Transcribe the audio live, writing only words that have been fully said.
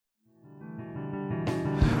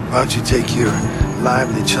Why don't you take your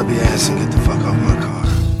lively, chubby ass and get the fuck off my car?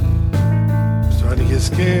 I'm starting to get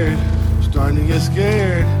scared. I'm starting to get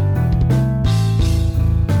scared.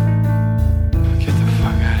 Get the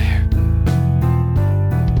fuck out of here.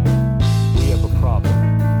 We have a problem.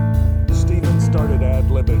 Steven started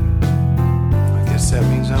ad-libbing. I guess that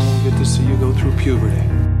means I won't get to see you go through puberty.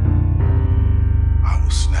 I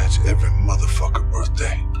will snatch every motherfucker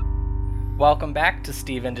birthday. Welcome back to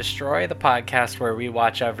Steven Destroy, the podcast where we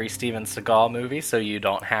watch every Steven Seagal movie so you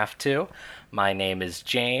don't have to. My name is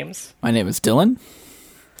James. My name is Dylan.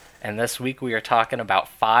 And this week we are talking about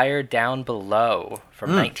Fire Down Below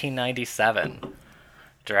from 1997.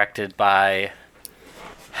 Directed by...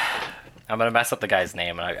 I'm going to mess up the guy's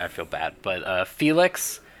name, and I feel bad. But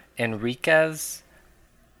Felix Enriquez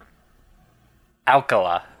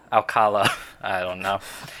Alcala. I don't know.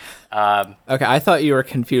 Okay, I thought you were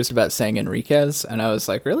confused about saying Enriquez, and I was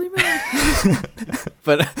like, really, man?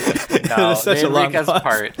 But No, it was such the a long Enriquez pause.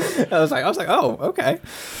 part. I was like, oh, okay.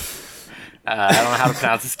 I don't know how to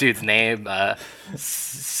pronounce this dude's name.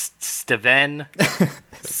 Steven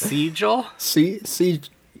Segal? See,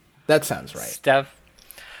 that sounds right. Steph.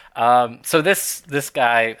 So this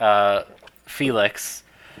guy, Felix,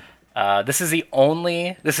 this is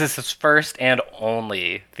his first and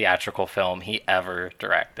only theatrical film he ever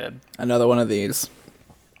directed. Another one of these.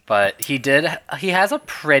 But he has a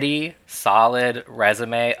pretty solid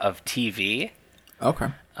resume of TV. Okay.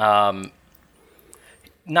 Not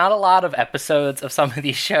a lot of episodes of some of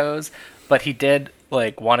these shows, but he did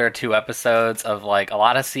like one or two episodes of like a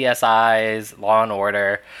lot of CSIs, Law and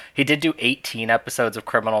Order. He did do 18 episodes of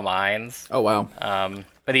Criminal Minds. Oh, wow.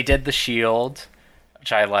 But he did The Shield,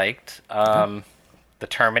 which I liked. The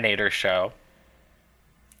Terminator show.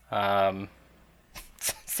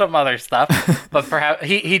 Some other stuff. But perhaps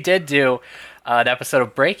he did do an episode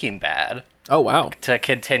of Breaking Bad. Oh, wow. To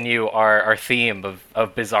continue our theme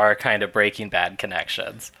of bizarre kind of Breaking Bad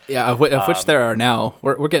connections. Yeah, of which there are now.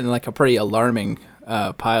 We're getting like a pretty alarming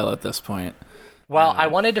pile at this point. Well, I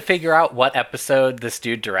wanted to figure out what episode this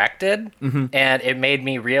dude directed, and it made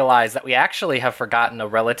me realize that we actually have forgotten a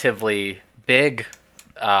relatively big,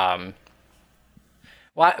 well,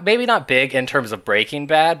 maybe not big in terms of Breaking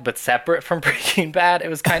Bad, but separate from Breaking Bad, it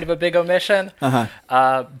was kind of a big omission.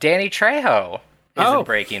 Danny Trejo is in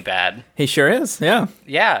Breaking Bad. He sure is, yeah.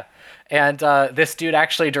 Yeah, and this dude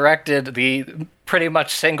actually directed the pretty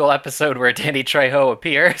much single episode where Danny Trejo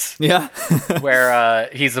appears. Yeah. Where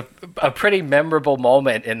he's a pretty memorable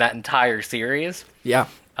moment in that entire series. Yeah.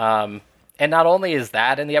 And not only is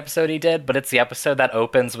that in the episode he did, but it's the episode that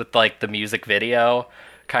opens with like the music video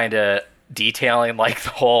kind of detailing like the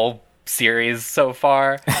whole series so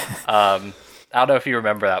far. I don't know if you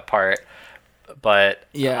remember that part, but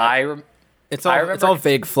yeah, it's all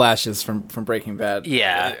vague flashes from Breaking Bad.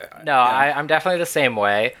 I'm definitely the same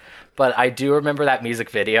way. But I do remember that music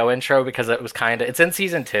video intro because it was it's in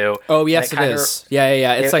season 2. Oh yes, it is.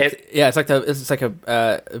 Yeah. It's like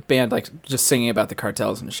a band like just singing about the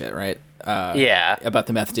cartels and shit, right? About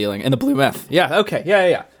the meth dealing and the blue meth. Yeah. Okay.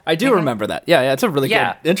 Yeah. I do remember that. Yeah. It's a really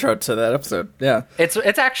good intro to that episode. Yeah. It's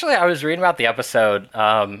actually, I was reading about the episode,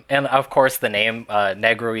 and of course the name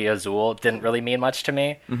Negro y Azul didn't really mean much to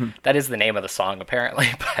me. That is the name of the song apparently,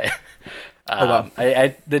 but.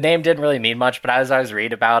 The name didn't really mean much, but as I was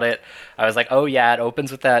reading about it, I was like, oh yeah, it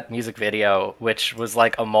opens with that music video, which was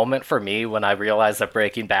like a moment for me when I realized that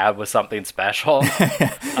Breaking Bad was something special.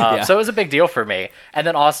 So it was a big deal for me. And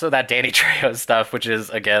then also that Danny Trejo stuff, which is,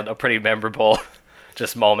 again, a pretty memorable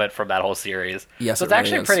just moment from that whole series. Yes, so it's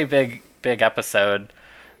actually a pretty big episode.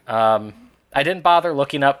 I didn't bother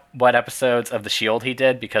looking up what episodes of The Shield he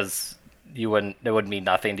did because... it would mean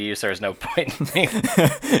nothing to you, so there's no point in me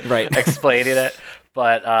explaining it.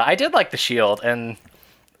 But I did like The Shield, and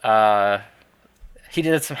he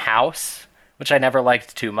did some House, which I never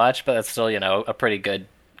liked too much, but that's still, a pretty good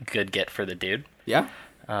get for the dude. Yeah.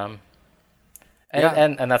 And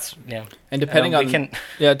that's, And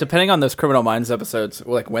depending on those Criminal Minds episodes,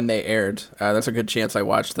 like when they aired, there's a good chance I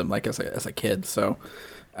watched them like as a kid. So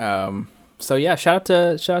yeah, shout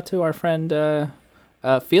out to our friend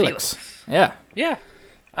Felix. Yeah.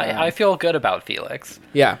 I feel good about Felix.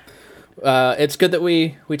 Yeah. It's good that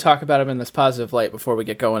we talk about him in this positive light before we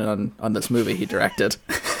get going on this movie he directed.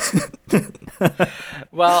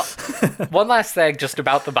 Well, one last thing just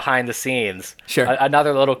about the behind the scenes. Sure.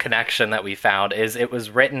 Another little connection that we found is it was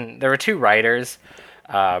written, there were two writers,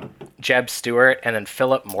 Jeb Stewart and then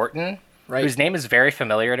Philip Morton, whose name is very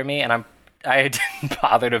familiar to me, and I'm didn't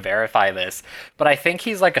bother to verify this, but I think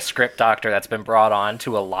he's like a script doctor that's been brought on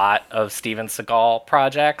to a lot of Steven Seagal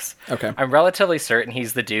projects. Okay. I'm relatively certain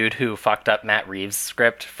he's the dude who fucked up Matt Reeves'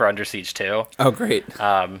 script for Under Siege 2. Oh, great.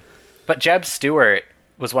 But Jeb Stewart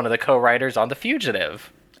was one of the co-writers on The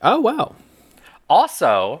Fugitive. Oh, wow.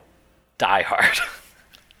 Also, Die Hard.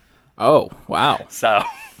 Oh, wow. So,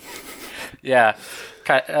 yeah.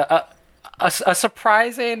 A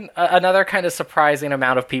surprising, another kind of surprising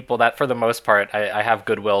amount of people that, for the most part, I have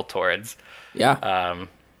goodwill towards. Yeah.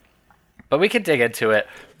 But we can dig into it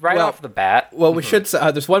off the bat. Well, we should.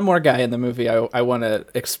 There's one more guy in the movie I want to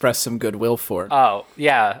express some goodwill for. Oh,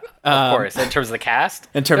 yeah, of course. In terms of the cast?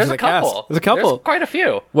 In terms of the cast. There's a couple. There's quite a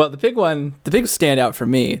few. Well, the big standout for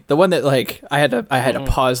me, the one that like I had to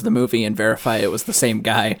pause the movie and verify it was the same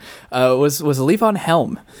guy, was Levon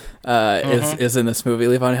Helm. Is in this movie.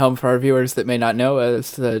 Levon Helm, for our viewers that may not know,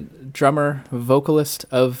 is the drummer, vocalist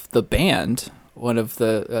of the band, one of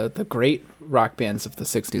the great rock bands of the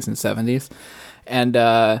 60s and 70s. And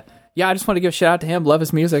I just want to give a shout out to him. Love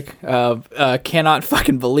his music. Cannot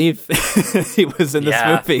fucking believe he was in this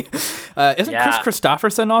movie. Isn't Chris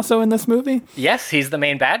Christopherson also in this movie? Yes, he's the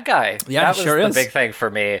main bad guy. Yeah, that he sure was is. the big thing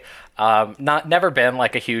for me. Never been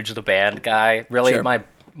like a huge The Band guy. Really, Sure.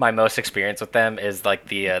 my most experience with them is like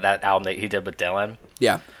the that album that he did with Dylan.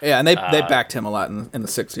 Yeah, and they backed him a lot in the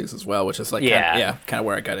 60s as well, which is like kind of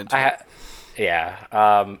where I got into it.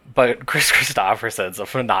 But Chris Christopherson's a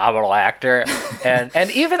phenomenal actor,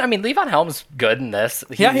 and even Levon Helm's good in this.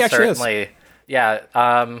 He actually is.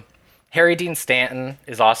 Yeah. Harry Dean Stanton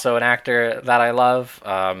is also an actor that I love,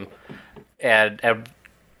 and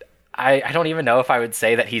I don't even know if I would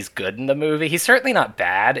say that he's good in the movie. He's certainly not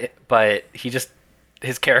bad, but his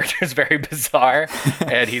character is very bizarre,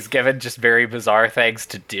 and he's given just very bizarre things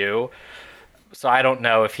to do. So I don't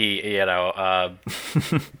know if he,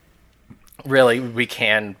 really we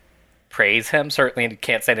can praise him. Certainly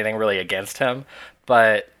can't say anything really against him.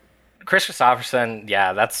 But Chris Christopherson,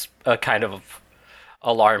 that's a kind of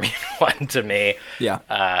alarming one to me. Yeah.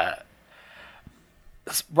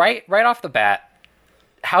 Right off the bat,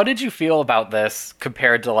 how did you feel about this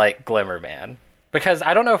compared to like Glimmerman? Because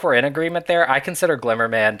I don't know if we're in agreement there. I consider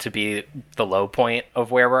Glimmerman to be the low point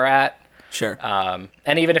of where we're at. Sure.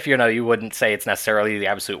 And even if you wouldn't say it's necessarily the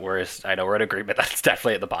absolute worst, I know we're in agreement that's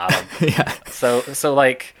definitely at the bottom. Yeah. So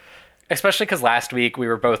like, especially because last week we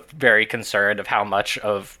were both very concerned of how much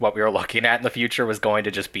of what we were looking at in the future was going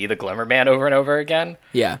to just be the Glimmerman over and over again.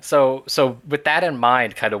 Yeah. So with that in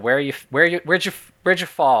mind, kind of where'd you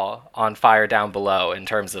fall on Fire Down Below in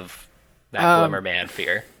terms of that Glimmerman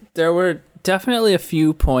fear? There were definitely a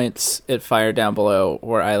few points at Fire Down Below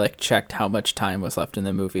where I like checked how much time was left in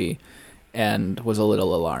the movie and was a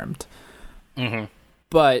little alarmed. Mm-hmm.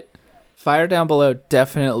 But Fire Down Below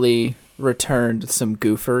definitely returned some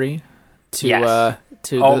goofery to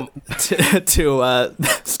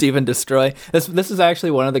Stephen Destroy. This is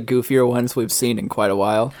actually one of the goofier ones we've seen in quite a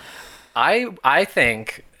while. I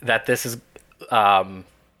think that this is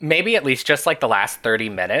maybe at least just like the last 30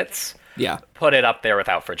 minutes. Yeah. Put it up there with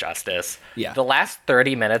Out for Justice. Yeah. The last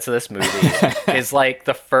 30 minutes of this movie is like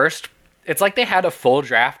the first. It's like they had a full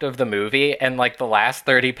draft of the movie and like the last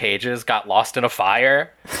 30 pages got lost in a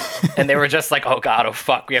fire and they were just like, oh God, oh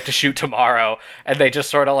fuck, we have to shoot tomorrow. And they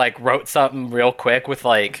just sort of like wrote something real quick with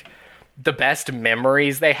like the best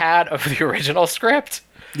memories they had of the original script.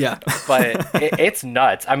 Yeah. But it's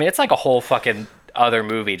nuts. I mean, it's like a whole fucking other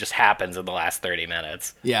movie just happens in the last 30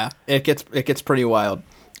 minutes. Yeah. It gets pretty wild.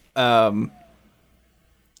 And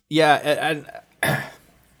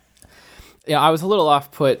I was a little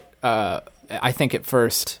off put, I think at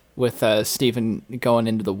first with Stephen going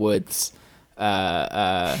into the woods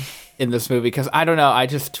in this movie, because I don't know, I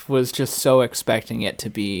just was just so expecting it to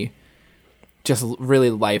be just really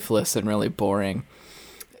lifeless and really boring,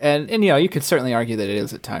 and you could certainly argue that it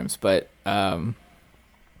is at times, but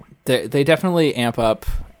they definitely amp up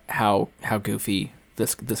how goofy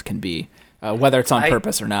this can be, whether it's on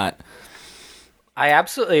purpose or not. I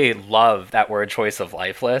absolutely love that word choice of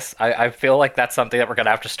lifeless. I feel like that's something that we're going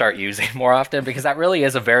to have to start using more often, because that really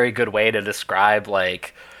is a very good way to describe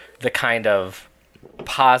like the kind of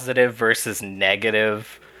positive versus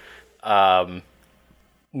negative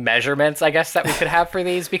measurements, I guess, that we could have for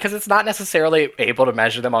these, because it's not necessarily able to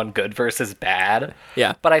measure them on good versus bad.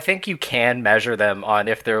 Yeah. But I think you can measure them on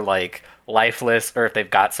if they're like lifeless or if they've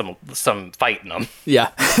got some fight in them.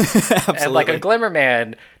 Yeah. Absolutely. And like a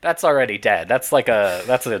Glimmerman, that's already dead. That's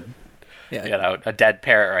a dead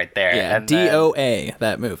parrot right there. Yeah. And DOA,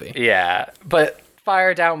 that movie. Yeah. But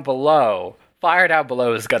Fire Down Below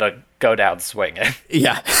is gonna go down swinging.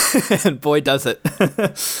 Yeah. And boy does it.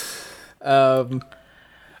 Well,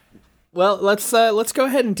 let's go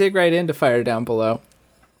ahead and dig right into Fire Down Below.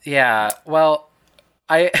 Yeah, well,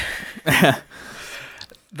 the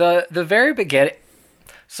very beginning.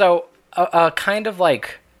 So a kind of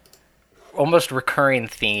like almost recurring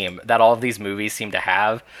theme that all of these movies seem to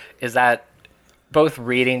have is that both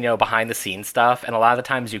reading, behind the scenes stuff, and a lot of the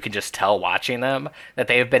times you can just tell watching them that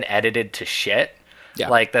they have been edited to shit. Yeah.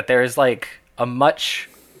 Like that there's like a much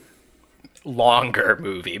longer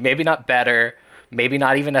movie, maybe not better, maybe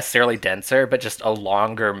not even necessarily denser, but just a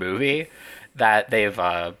longer movie that they've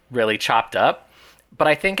really chopped up. But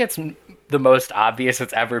I think it's the most obvious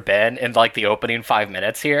it's ever been in like the opening 5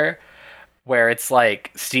 minutes here, where it's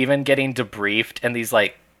like Steven getting debriefed and these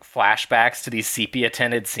like flashbacks to these sepia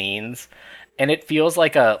tinted scenes, and it feels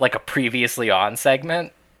like a previously on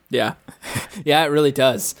segment. Yeah. Yeah, it really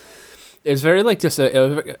does. It's very like just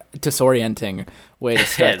a disorienting way to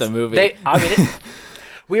start the movie.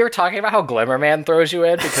 We were talking about how Glimmerman throws you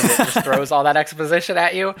in because it just throws all that exposition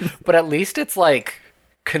at you, but at least it's like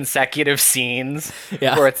consecutive scenes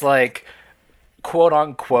where it's like quote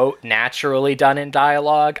unquote naturally done in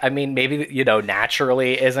dialogue. I mean, maybe,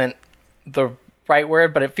 naturally isn't the right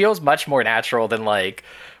word, but it feels much more natural than like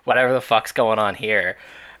whatever the fuck's going on here.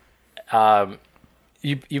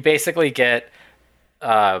 You basically get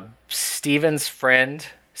Steven's friend.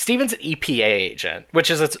 Steven's an EPA agent, which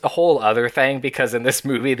is a whole other thing because in this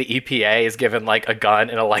movie, the EPA is given like a gun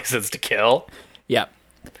and a license to kill. Yeah.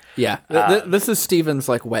 Yeah. This is Steven's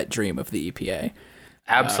like wet dream of the EPA.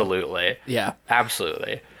 Absolutely. Yeah.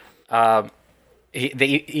 Absolutely. The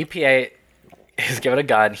EPA is given a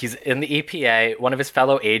gun. He's in the EPA. One of his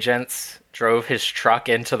fellow agents drove his truck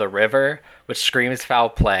into the river, which screams foul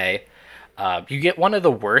play. You get one of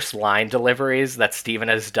the worst line deliveries that Steven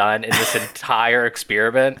has done in this entire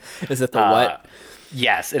experiment. Is it the what?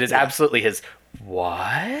 Yes, it is absolutely his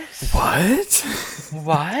what?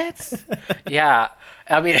 What? Yeah.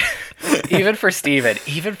 I mean, even for Steven,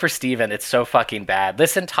 it's so fucking bad.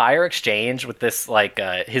 This entire exchange with this, like,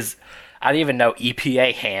 his, I don't even know,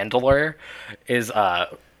 EPA handler is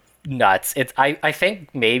nuts. I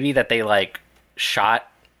think maybe that they, like, shot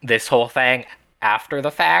this whole thing after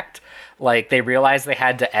the fact. Like, they realized they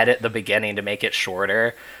had to edit the beginning to make it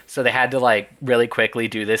shorter, so they had to, like, really quickly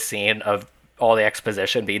do this scene of all the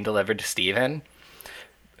exposition being delivered to Steven.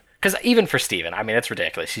 Because even for Steven, I mean, it's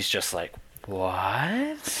ridiculous. He's just like,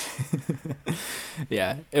 what?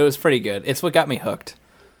 Yeah, it was pretty good. It's what got me hooked.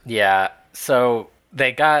 Yeah, so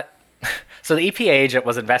the EPA agent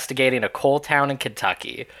was investigating a coal town in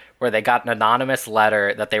Kentucky where they got an anonymous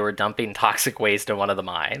letter that they were dumping toxic waste in one of the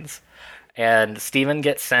mines. And Steven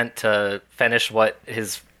gets sent to finish what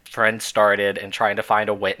his friend started and trying to find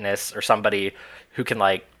a witness or somebody who can,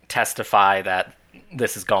 like, testify that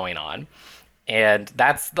this is going on. And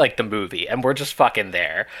that's, like, the movie. And we're just fucking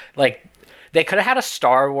there. Like, they could have had a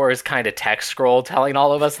Star Wars kind of text scroll telling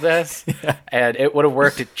all of us this, and it would have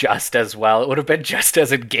worked just as well. It would have been just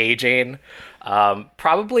as engaging.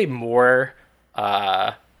 Probably more,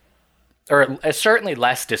 or certainly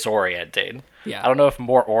less disorienting. Yeah. I don't know if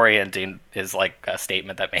more orienting is like a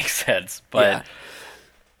statement that makes sense, but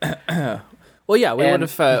yeah. Well, yeah, we would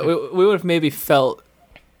have we would have maybe felt,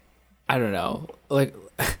 I don't know, like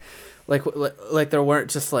there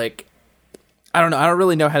weren't just like, I don't know, I don't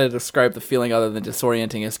really know how to describe the feeling other than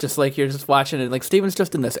disorienting. It's just like you're just watching it, like Steven's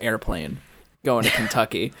just in this airplane going to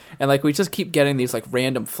Kentucky, and like we just keep getting these like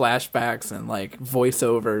random flashbacks and like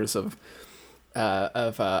voiceovers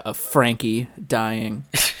of Frankie dying.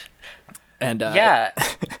 And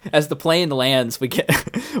as the plane lands, we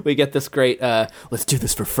get this great "let's do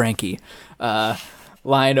this for Frankie"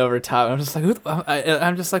 line over top. I'm just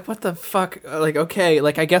like, what the fuck? Like, okay,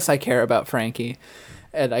 like I guess I care about Frankie,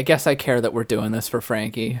 and I guess I care that we're doing this for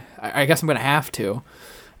Frankie. I guess I'm gonna have to.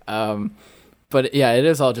 But yeah, it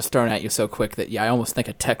is all just thrown at you so quick that I almost think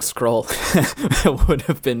a text scroll would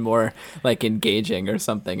have been more like engaging or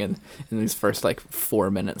something in these first like 4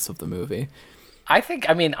 minutes of the movie.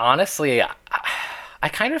 I mean, honestly, I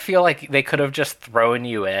kind of feel like they could have just thrown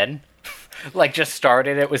you in. Like, just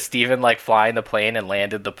started it with Steven, like, flying the plane and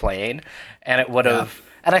landed the plane. And it would have... Yeah.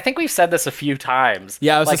 And I think we've said this a few times.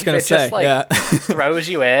 Yeah, I was just going to say, throws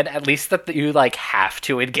you in, at least that you, like, have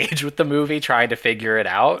to engage with the movie trying to figure it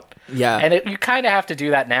out. Yeah. And you kind of have to do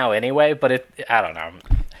that now anyway, but I don't know.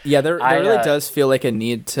 Yeah, there really does feel like a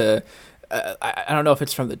need to... I don't know if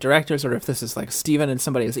it's from the directors or if this is like Steven in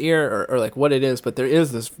somebody's ear or like what it is, but there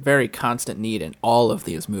is this very constant need in all of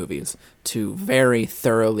these movies to very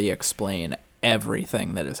thoroughly explain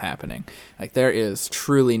everything that is happening. Like there is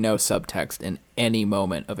truly no subtext in any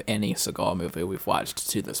moment of any Seagal movie we've watched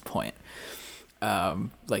to this point.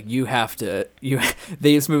 like you have to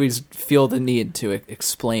these movies feel the need to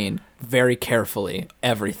explain very carefully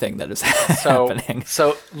everything that is happening.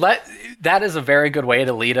 So that is a very good way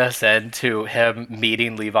to lead us into him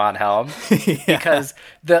meeting Levon Helm, because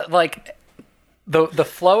the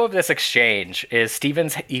flow of this exchange is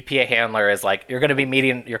Steven's EPA handler is like, you're going to be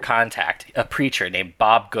meeting your contact, a preacher named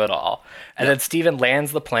Bob Goodall. And then Steven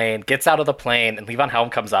lands the plane, gets out of the plane, and Levon Helm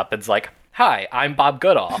comes up and's like, "Hi, I'm Bob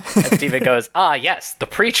Goodall." And Steven goes, "Ah, yes, the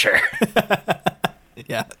preacher."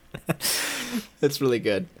 Yeah. That's really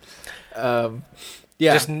good.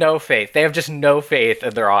 Just no faith. They have just no faith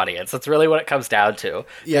in their audience. That's really what it comes down to.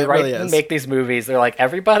 Yeah, they really is. Make these movies. They're like,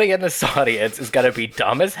 everybody in this audience is going to be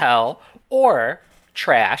dumb as hell or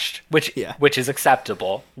trashed, which is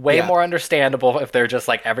acceptable. Way more understandable if they're just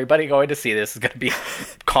like, everybody going to see this is going to be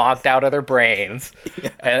conked out of their brains.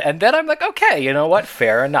 And then I'm like, okay, you know what?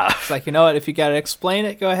 Fair enough. It's like, you know what? If you got to explain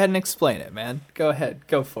it, go ahead and explain it, man. Go ahead.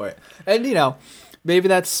 Go for it. And, maybe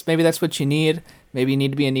that's what you need. Maybe you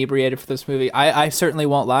need to be inebriated for this movie. I certainly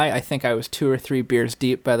won't lie. I think I was 2 or 3 beers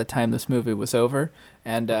deep by the time this movie was over.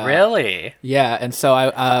 And really? Yeah, and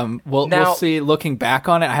so we'll see. Looking back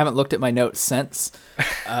on it, I haven't looked at my notes since,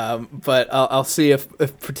 but I'll see if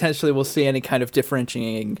potentially we'll see any kind of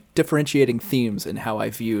differentiating themes in how I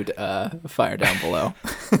viewed Fire Down Below.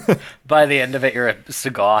 By the end of it, you're a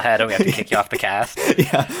Seagal head, and we have to kick you off the cast.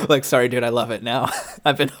 Yeah, like, sorry, dude, I love it now.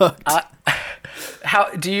 I've been hooked. How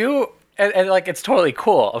do you? And like, it's totally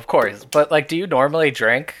cool, of course, but like, do you normally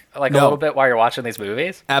drink like a little bit while you're watching these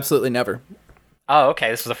movies? Absolutely never. Oh, okay.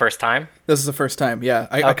 This was the first time? This is the first time, yeah.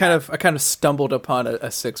 I kind of stumbled upon a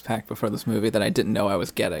 6-pack before this movie that I didn't know I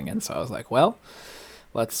was getting, and so I was like, well,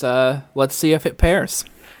 let's see if it pairs.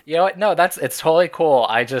 You know what? No, it's totally cool.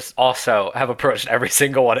 I just also have approached every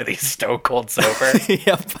single one of these stone cold sober.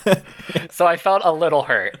 Yep. So I felt a little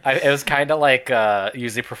hurt. It was kind of like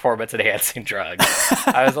using performance-enhancing drugs.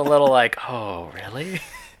 I was a little like, oh, really?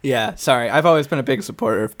 Yeah, sorry. I've always been a big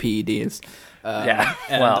supporter of PEDs.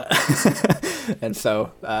 And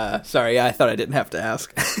so, sorry, I thought I didn't have to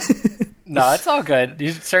ask. No, it's all good.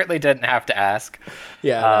 You certainly didn't have to ask.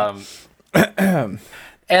 Yeah.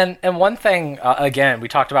 And one thing, again, we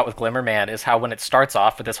talked about with Glimmerman is how when it starts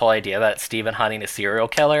off with this whole idea that it's Steven hunting a serial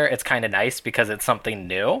killer, it's kind of nice because it's something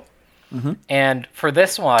new. Mm-hmm. And for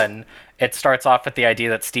this one, it starts off with the idea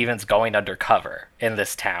that Steven's going undercover in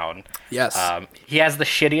this town. Yes. He has the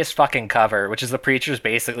shittiest fucking cover, which is the preacher's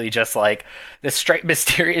basically just like this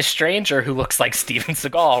mysterious stranger who looks like Steven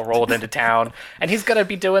Seagal rolled into town. And he's going to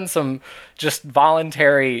be doing some just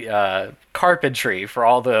voluntary carpentry for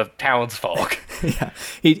all the townsfolk. Yeah.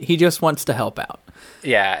 He just wants to help out.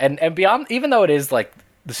 Yeah. And beyond, even though it is like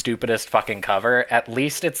the stupidest fucking cover, at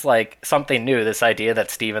least it's like something new, this idea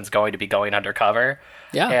that Steven's going to be going undercover.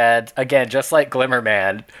 Yeah. And again, just like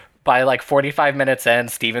Glimmerman, by like 45 minutes in,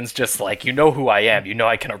 Steven's just like, you know who I am, you know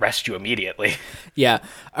I can arrest you immediately. Yeah.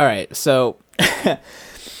 All right. So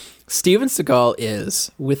Steven Seagal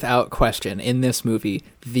is, without question, in this movie,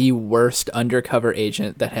 the worst undercover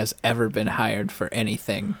agent that has ever been hired for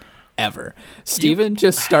anything ever. Steven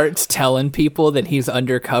just starts telling people that he's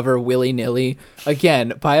undercover willy-nilly.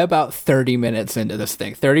 Again, by about 30 minutes into this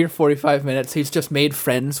thing, 30 or 45 minutes, he's just made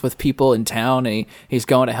friends with people in town, and he's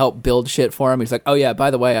going to help build shit for him. He's like, oh yeah, by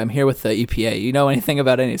the way, I'm here with the EPA. You know anything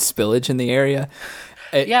about any spillage in the area?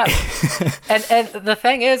 Yeah. and the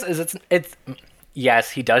thing is it's yes,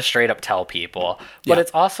 he does straight up tell people, but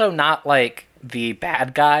it's also not like the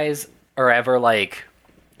bad guys are ever like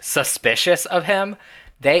suspicious of him.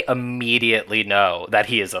 They immediately know that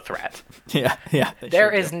he is a threat. Yeah.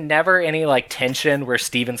 There is never any like tension where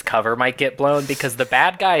Steven's cover might get blown because the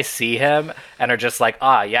bad guys see him and are just like,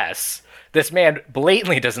 ah, yes, this man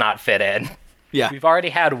blatantly does not fit in. Yeah. We've already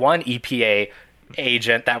had one EPA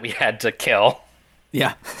agent that we had to kill.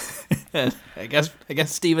 Yeah. I guess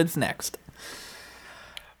Steven's next.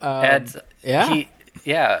 And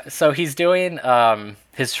yeah. So he's doing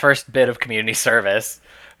his first bit of community service.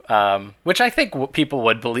 Which I think people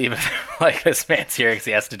would believe if like this man's here because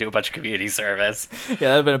he has to do a bunch of community service. Yeah,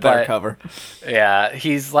 that'd have been a better cover. Yeah,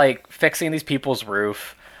 he's like fixing these people's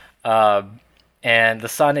roof, and the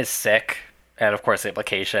son is sick, and of course the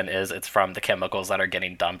implication is it's from the chemicals that are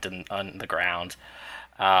getting dumped on the ground.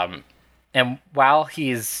 And while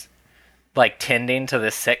he's like tending to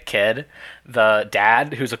this sick kid, the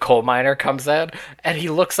dad, who's a coal miner, comes in and he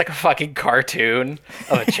looks like a fucking cartoon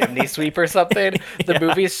of a chimney sweep or something. The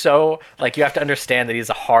movie's so like, you have to understand that he's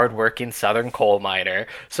a hardworking southern coal miner.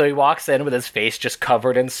 So he walks in with his face just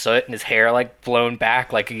covered in soot and his hair like blown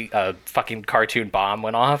back like a fucking cartoon bomb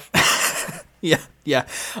went off. Yeah.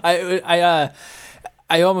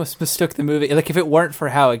 I almost mistook the movie. Like, if it weren't for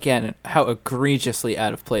how egregiously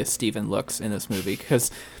out of place Steven looks in this movie,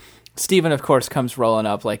 because Steven, of course, comes rolling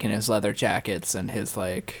up like in his leather jackets and his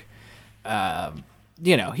like,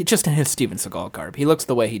 he just in his Steven Seagal garb. He looks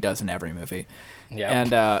the way he does in every movie. Yeah. And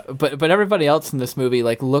but everybody else in this movie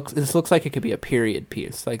looks like it could be a period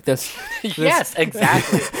piece. Like this. Yes,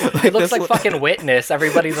 exactly. It looks like fucking Witness.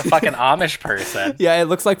 Everybody's a fucking Amish person. Yeah, it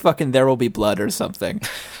looks like fucking There Will Be Blood or something.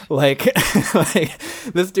 like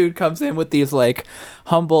this dude comes in with these like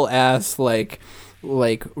humble ass like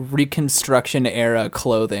Reconstruction era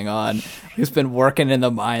clothing on. He's been working in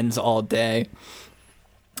the mines all day.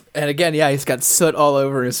 And again, yeah, he's got soot all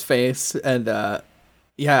over his face, and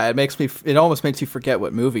it almost makes you forget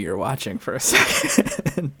what movie you're watching for a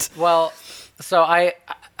second. Well, so I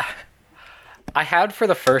had for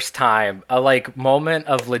the first time a like moment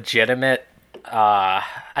of legitimate, I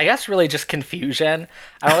guess really just confusion.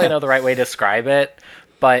 I don't really know the right way to describe it,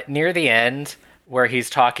 but near the end where he's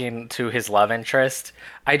talking to his love interest,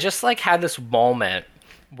 I just like had this moment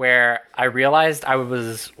where I realized I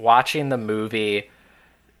was watching the movie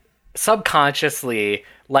subconsciously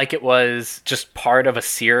like it was just part of a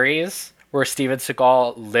series where Steven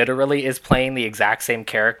Seagal literally is playing the exact same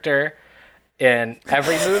character in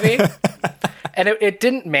every movie. And it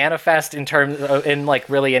didn't manifest in like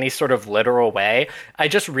really any sort of literal way. I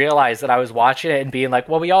just realized that I was watching it and being like,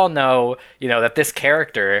 well, we all know, that this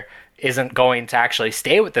character isn't going to actually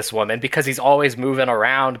stay with this woman because he's always moving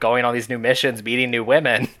around, going on these new missions, meeting new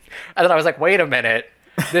women. And then I was like, wait a minute,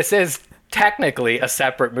 this is technically a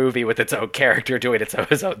separate movie with its own character doing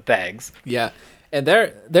his own things. Yeah. And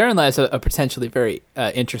therein lies a potentially very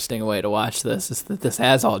interesting way to watch this, is that this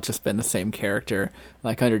has all just been the same character,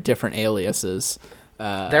 like under different aliases.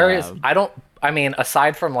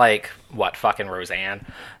 Aside from like, fucking Roseanne,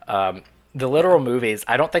 the literal movies,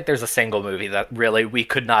 I don't think there's a single movie that really we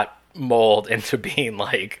could not mold into being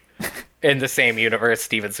like in the same universe.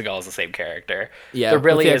 Steven Seagal is the same character. Yeah. There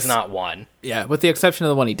really is not one. Yeah, with the exception of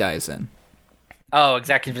the one he dies in. Oh,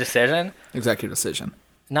 Executive Decision? Executive Decision.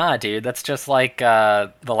 Nah, dude, that's just like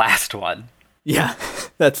the last one. Yeah,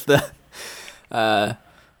 that's the...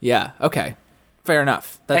 yeah, okay. Fair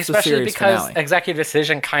enough. That's especially the series because finale. Executive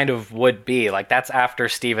Decision kind of would be. Like, that's after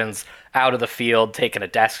Steven's out of the field, taking a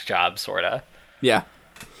desk job, sort of. Yeah.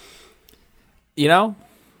 We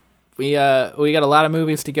got a lot of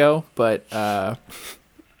movies to go, but...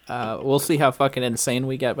 we'll see how fucking insane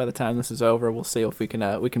we get by the time this is over. We'll see if we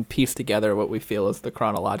can piece together what we feel is the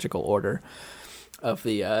chronological order of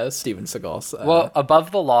the Steven Seagal's. Well,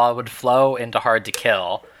 Above the Law would flow into Hard to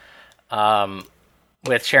Kill,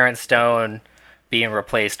 with Sharon Stone being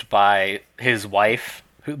replaced by his wife,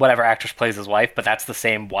 whatever actress plays his wife, but that's the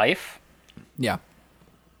same wife. Yeah.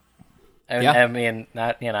 I mean,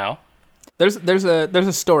 that, There's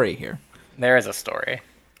a story here. There is a story.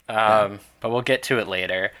 But we'll get to it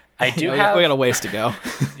later. We got a ways to go.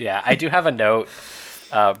 Yeah, I do have a note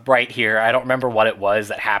right here. I don't remember what it was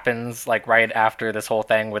that happens like right after this whole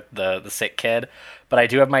thing with the sick kid, but I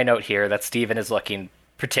do have my note here that Steven is looking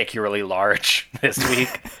particularly large this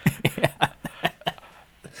week. Yeah.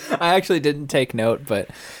 I actually didn't take note, but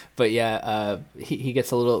yeah, he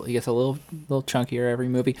gets a little chunkier every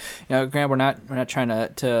movie. Grant, we're not trying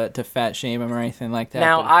to fat shame him or anything like that.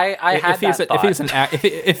 Now,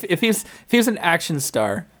 if he's an action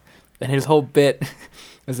star, then his whole bit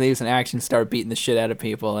is that he's an action star beating the shit out of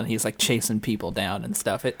people, and he's like chasing people down and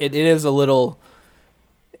stuff. It is a little.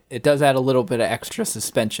 It does add a little bit of extra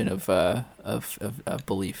suspension of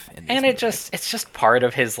belief in these and movies. It's just part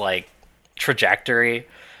of his like trajectory.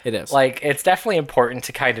 It is. Like, it's definitely important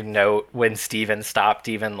to kind of note when Steven stopped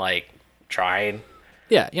even, like, trying.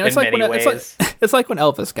 Yeah, it's like it's like when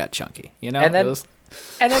Elvis got chunky, And then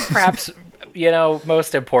perhaps,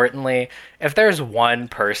 most importantly, if there's one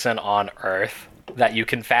person on Earth that you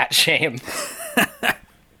can fat shame...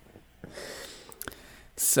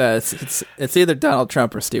 it's either Donald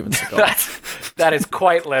Trump or Steven Seagal. That is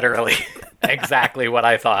quite literally exactly what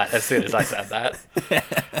I thought as soon as I said that.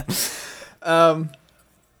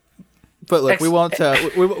 But look, we won't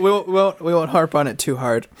harp on it too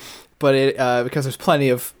hard, but because there's plenty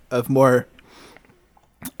of more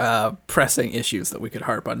pressing issues that we could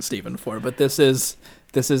harp on Steven for. But this is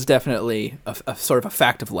definitely a sort of a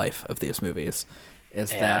fact of life of these movies,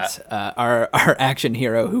 is that our action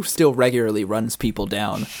hero, who still regularly runs people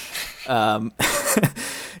down,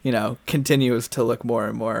 continues to look more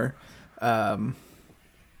and more,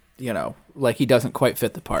 like he doesn't quite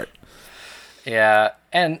fit the part. Yeah,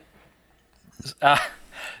 and.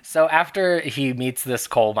 So after he meets this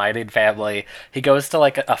coal mining family, he goes to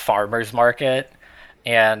like a farmer's market,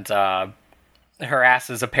 and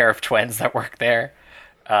harasses a pair of twins that work there.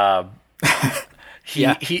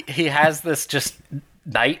 He has this just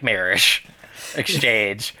nightmarish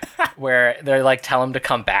exchange where they're like, tell him to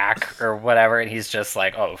come back or whatever, and he's just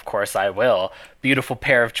like, oh, of course I will. Beautiful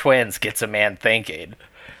pair of twins gets a man thinking,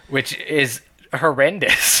 which is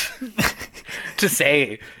horrendous to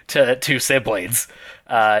say to two siblings.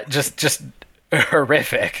 Just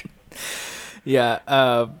horrific. Yeah,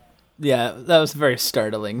 that was very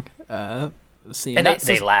startling scene. And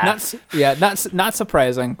they laugh. Not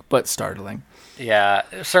surprising, but startling. Yeah,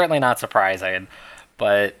 certainly not surprising,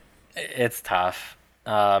 but it's tough.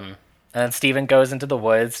 And then Steven goes into the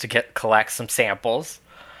woods to collect some samples,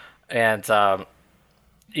 and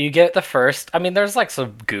you get the first. I mean, there's like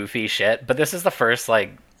some goofy shit, but this is the first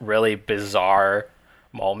like really bizarre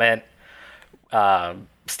moment.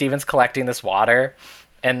 Steven's collecting this water,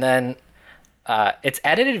 and then it's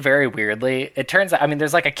edited very weirdly. It turns out, I mean,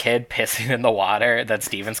 there's like a kid pissing in the water that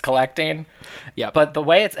Steven's collecting. Yeah. But the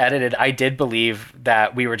way it's edited, I did believe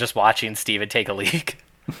that we were just watching Steven take a leak.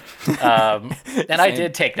 And I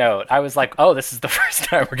did take note. I was like, oh, this is the first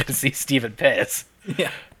time we're going to see Steven piss.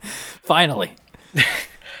 Yeah. Finally.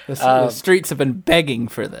 The streets have been begging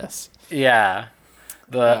for this. Yeah.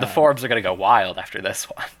 The forums are going to go wild after this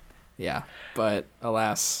one. Yeah. But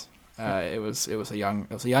alas, it was a young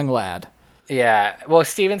lad. Yeah, well,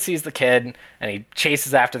 Steven sees the kid, and he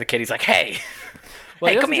chases after the kid. He's like, hey,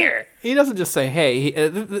 well, hey, come here. He doesn't just say, hey,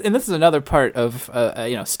 and this is another part of,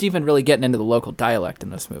 Steven really getting into the local dialect in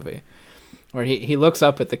this movie, where he looks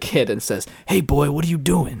up at the kid and says, hey, boy, what are you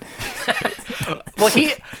doing? Well,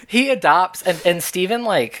 he adopts, and Steven,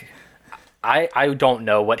 like, I don't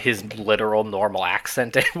know what his literal normal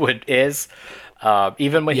accent is.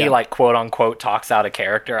 Even when he, like, quote-unquote talks out of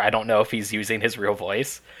character, I don't know if he's using his real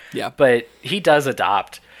voice. Yeah. But he does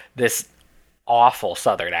adopt this awful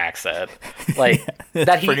Southern accent. Like,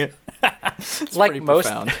 like most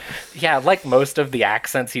profound. Yeah, like most of the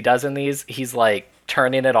accents he does in these, he's, like,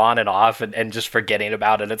 turning it on and off and just forgetting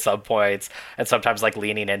about it at some points, and sometimes, like,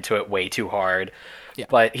 leaning into it way too hard. Yeah.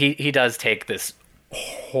 But he does take this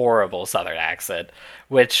horrible Southern accent,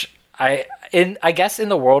 which I guess in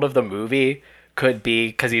the world of the movie could be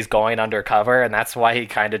because he's going undercover, and that's why he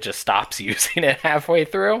kind of just stops using it halfway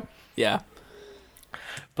through. Yeah.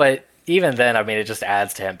 But even then, I mean, it just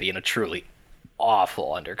adds to him being a truly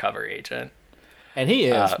awful undercover agent. And he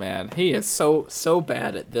is, man. He is so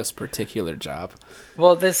bad at this particular job.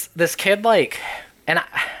 Well, this kid, like, and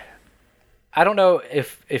I don't know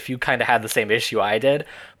if you kind of had the same issue I did,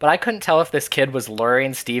 but I couldn't tell if this kid was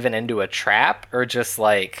luring Steven into a trap or just,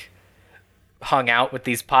 like, hung out with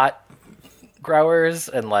these pot growers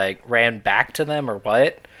and like ran back to them or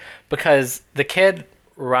what, because the kid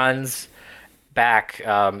runs back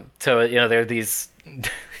to, there are these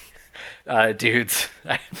dudes,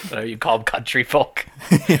 I don't know, you call them country folk,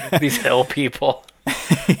 these hill people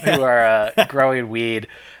who are growing weed,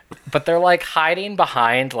 but they're like hiding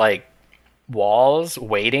behind like walls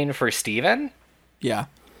waiting for Steven. Yeah.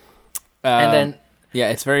 And then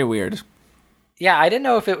it's very weird. Yeah, I didn't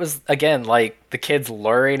know if it was, again, like, the kid's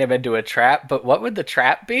luring him into a trap, but what would the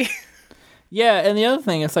trap be? Yeah, and the other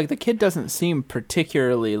thing is, like, the kid doesn't seem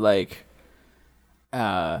particularly, like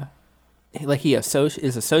he is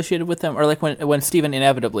associated with them, or, like, when Steven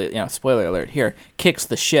inevitably, spoiler alert here, kicks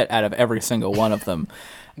the shit out of every single one of them.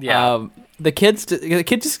 Yeah. The kid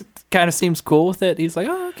just kind of seems cool with it. He's like,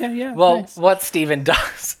 oh, okay, yeah. Well, nice. What Steven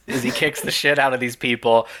does is he kicks the shit out of these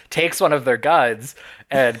people, takes one of their guns,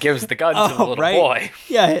 and gives the gun to the little boy.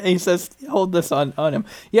 Yeah, and he says, hold this on him.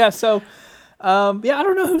 Yeah, so, I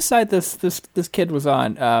don't know whose side this kid was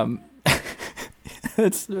on.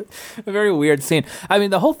 It's a very weird scene. I mean,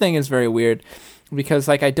 the whole thing is very weird because,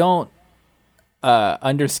 like, I don't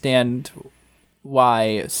understand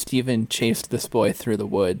why Steven chased this boy through the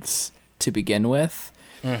woods to begin with.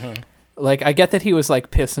 Mm-hmm. Like, I get that he was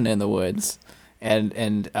like pissing in the woods and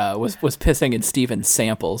was pissing in Steven's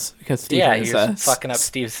samples because Steven he was fucking up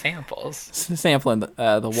Steve's samples, sampling the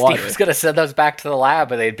water. Steve was gonna send those back to the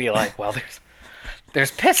lab, and they'd be like, "Well,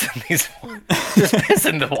 there's piss in these, there's piss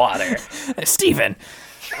in the water." Steven,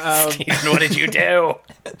 Steven, what did you do?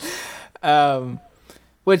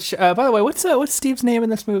 Which, by the way, what's Steve's name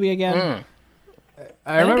in this movie again?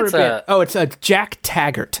 I remember it's Jack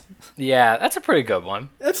Taggart. Yeah, that's a pretty good one.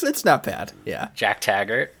 It's not bad. Yeah, Jack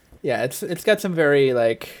Taggart. Yeah, it's got some very,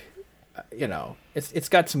 like, it's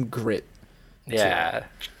got some grit. Yeah,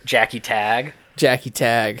 Jackie Tag,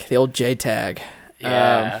 the old J Tag.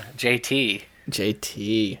 Yeah, JT.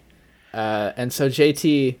 And so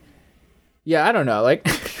JT, yeah, I don't know, like,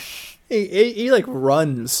 he like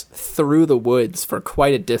runs through the woods for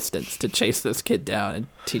quite a distance to chase this kid down and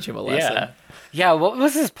teach him a lesson. Yeah, what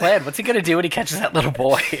was his plan? What's he gonna do when he catches that little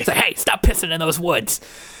boy? He's like, hey, stop pissing in those woods.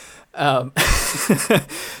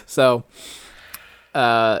 So,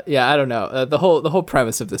 I don't know. The whole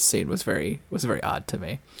premise of this scene was very odd to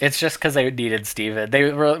me. It's just because they needed Steven. They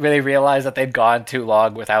really realized that they'd gone too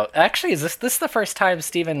long without. Actually, is this the first time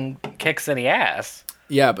Steven kicks any ass?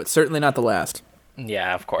 Yeah, but certainly not the last.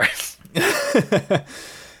 Yeah, of course.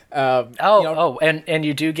 And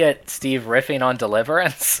you do get Steve riffing on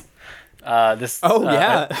Deliverance. Mm-hmm.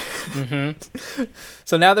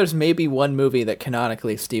 So now there's maybe one movie that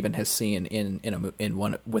canonically Steven has seen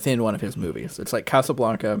within one of his movies. It's like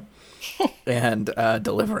Casablanca and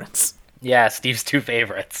Deliverance. Yeah, Steve's two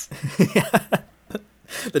favorites.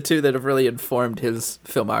 The two that have really informed his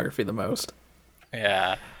filmography the most.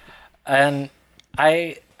 Yeah, and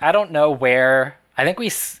I don't know where. I think we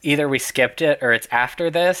skipped it or it's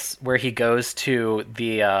after this where he goes to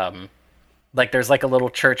the there's like a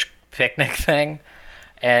little church picnic thing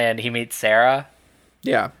and he meets Sarah.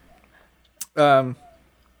 Yeah. So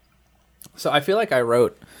I feel like I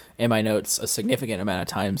wrote in my notes a significant amount of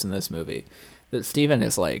times in this movie that Steven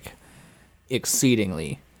is like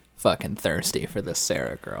exceedingly fucking thirsty for this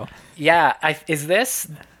Sarah girl. Yeah,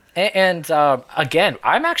 again,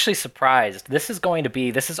 I'm actually surprised. This is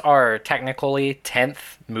our technically 10th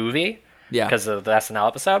movie because of the SNL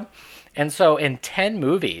episode. And so in 10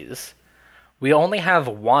 movies, we only have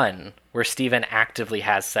one where Steven actively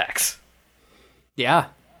has sex. Yeah.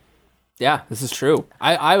 Yeah, this is true.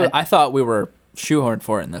 I thought we were shoehorned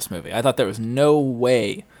for it in this movie. I thought there was no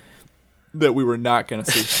way that we were not going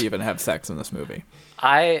to see Steven have sex in this movie.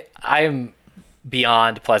 I'm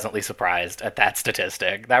beyond pleasantly surprised at that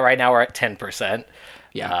statistic. That right now we're at 10%.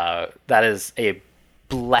 Yeah. That is a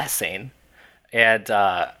blessing. And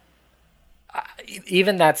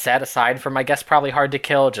even that set aside from, I guess, probably Hard to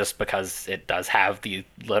Kill, just because it does have the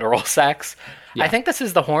literal sex. Yeah. I think this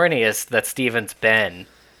is the horniest that Steven's been.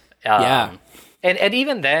 And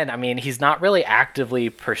even then, I mean, he's not really actively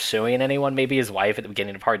pursuing anyone. Maybe his wife at the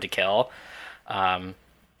beginning of Hard to Kill.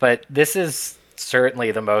 But this is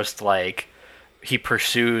certainly the most, like, he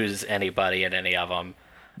pursues anybody in any of them.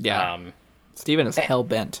 Yeah. Steven is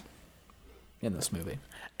hell-bent in this movie.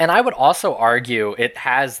 And I would also argue it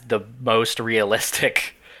has the most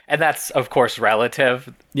realistic, and that's, of course,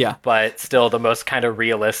 relative. Yeah. But still the most kind of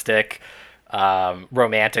realistic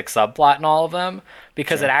romantic subplot in all of them.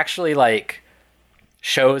 Because it actually, like,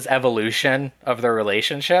 shows evolution of their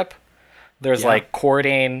relationship. There's like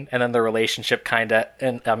courting and then the relationship kind of,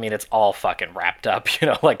 and I mean, it's all fucking wrapped up,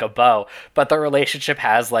 like a bow, but the relationship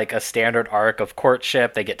has like a standard arc of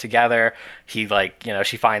courtship. They get together. He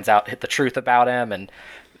she finds out the truth about him and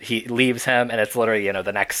he leaves him. And it's literally,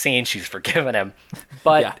 the next scene, she's forgiven him,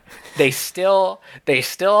 but they still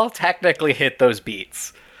technically hit those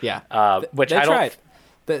beats. Yeah. Which they I don't, tried.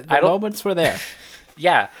 The moments were there.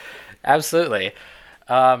 Yeah, absolutely.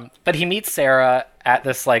 But he meets Sarah at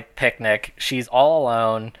this like picnic. She's all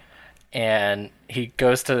alone and he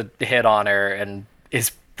goes to hit on her and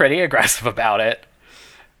is pretty aggressive about it.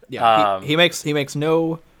 Yeah. He makes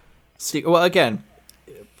no well, again,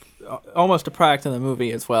 almost a product in the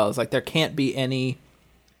movie as well. It's like there can't be any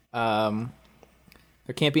subtlety.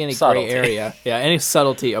 Gray area. Yeah, any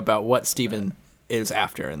subtlety about what Steven is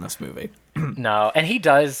after in this movie. No, and he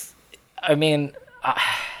does. I mean,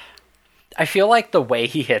 I feel like the way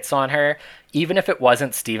he hits on her, even if it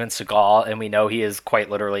wasn't Steven Seagal, and we know he is quite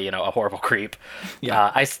literally, a horrible creep,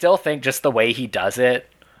 I still think just the way he does it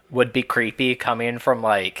would be creepy coming from,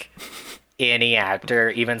 like, any actor,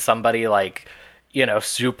 even somebody, like,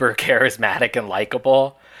 super charismatic and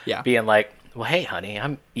likable, being like, well, hey, honey,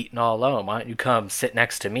 I'm eating all alone. Why don't you come sit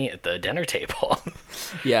next to me at the dinner table?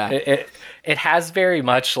 Yeah. It has very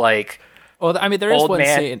much, like... Well, I mean, there is one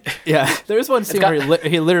scene. Yeah, there is one scene where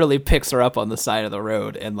he literally picks her up on the side of the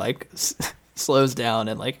road and like slows down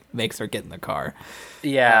and like makes her get in the car.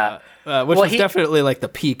 Yeah, which was definitely like the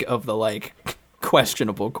peak of the like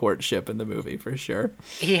questionable courtship in the movie for sure.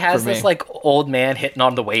 He has this like old man hitting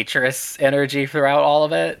on the waitress energy throughout all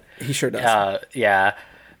of it. He sure does. Yeah,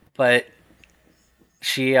 but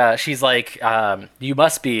she's like, you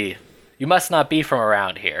must not be from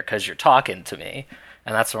around here because you're talking to me.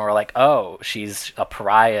 And that's when we're like, oh, she's a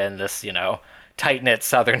pariah in this, tight-knit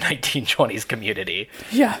Southern 1920s community.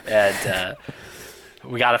 Yeah. And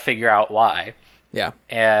we got to figure out why. Yeah.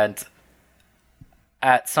 And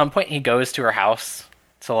at some point, he goes to her house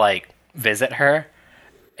to, like, visit her.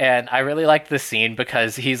 And I really like this scene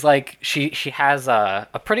because he's like, she has a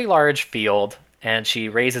pretty large field, and she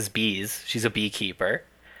raises bees. She's a beekeeper.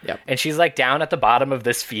 Yep. And she's like down at the bottom of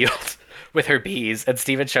this field with her bees, and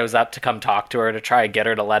Steven shows up to come talk to her to try and get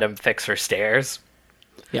her to let him fix her stairs.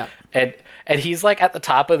 Yeah. And he's like at the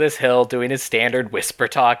top of this hill doing his standard whisper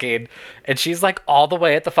talking, and she's like all the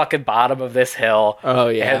way at the fucking bottom of this hill. Oh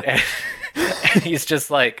yeah. And he's just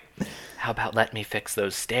like, how about let me fix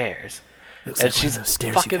those stairs? Looks like she's those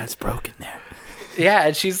stairs fucking, you guys broken there. Yeah,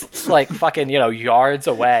 and she's like fucking, yards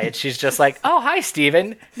away, and she's just like, oh, hi,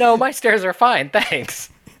 Steven. No, my stairs are fine, thanks.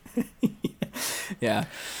 Yeah.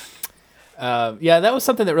 Yeah, that was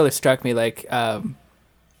something that really struck me. Like,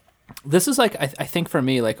 this is like, I think for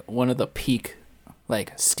me, like one of the peak,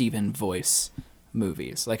 like Steven voice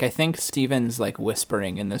movies. Like, I think Steven's like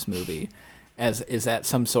whispering in this movie is at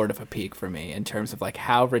some sort of a peak for me in terms of like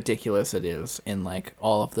how ridiculous it is in like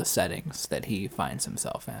all of the settings that he finds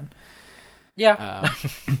himself in. Yeah.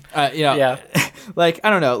 Yeah. Like,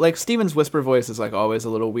 I don't know, like Steven's whisper voice is like always a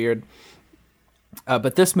little weird.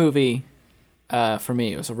 But this movie, for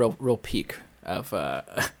me, it was a real peak of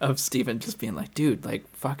Steven just being like, dude, like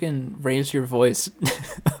fucking raise your voice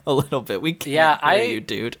a little bit. We can't hear you,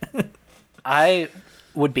 dude. I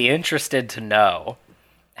would be interested to know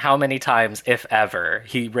how many times, if ever,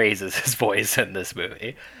 he raises his voice in this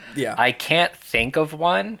movie. Yeah. I can't think of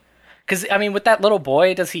one. Because, I mean, with that little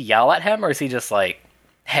boy, does he yell at him, or is he just like,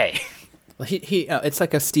 hey? Well, he it's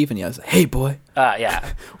like a Steven yells, hey, boy.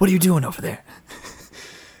 Yeah. What are you doing over there?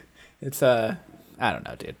 It's, I don't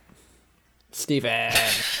know, dude. Steven.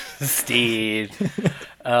 Steve.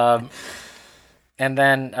 And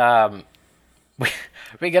then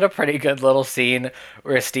we get a pretty good little scene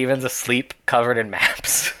where Steven's asleep covered in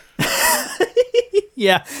maps.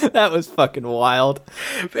 Yeah, that was fucking wild.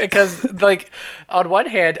 Because, like, on one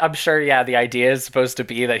hand, I'm sure, yeah, the idea is supposed to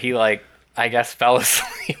be that he, like, I guess fell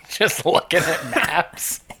asleep just looking at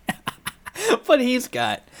maps. But he's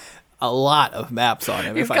got a lot of maps on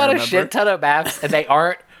him. He's got a shit ton of maps, and they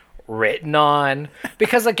aren't written on.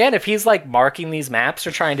 Because, again, if he's, like, marking these maps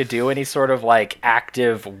or trying to do any sort of, like,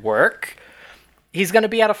 active work, he's going to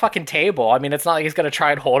be at a fucking table. I mean, it's not like he's going to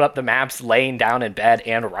try and hold up the maps laying down in bed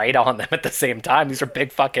and write on them at the same time. These are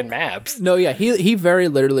big fucking maps. No, yeah, he very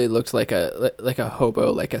literally looks like a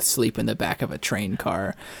hobo, like asleep in the back of a train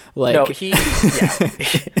car. Like, no, he's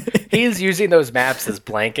using those maps as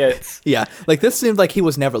blankets. Yeah, like this seemed like he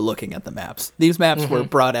was never looking at the maps. These maps were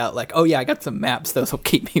brought out like, oh yeah, I got some maps. Those will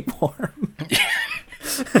keep me warm.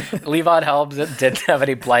 Levon Helms didn't have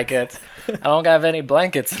any blankets. I don't have any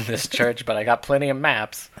blankets in this church, but I got plenty of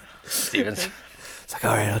maps. Stevens. It's like,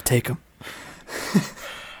 all right, I'll take them.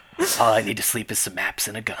 All I need to sleep is some maps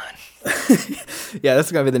and a gun. Yeah,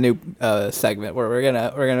 that's gonna be the new segment where we're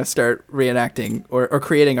gonna start reenacting or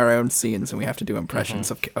creating our own scenes, and we have to do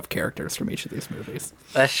impressions of characters from each of these movies.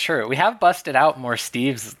 That's true. We have busted out more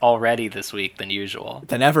Steves already this week than usual.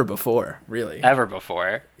 Than ever before, really. Ever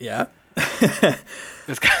before. Yeah.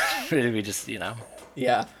 We just,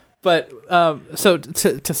 Yeah. But so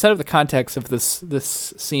to set up the context of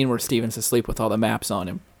this scene where Steven's asleep with all the maps on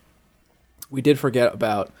him, we did forget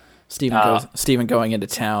about Steven going into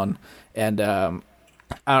town, and I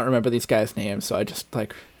don't remember these guys' names, so I just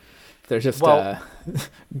like they're just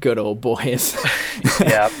good old boys.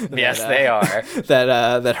 Yeah, yes, they are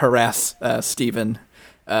that harass Steven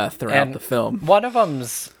throughout the film. One of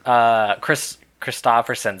them's Chris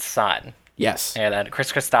Christopherson's son. Yes, and then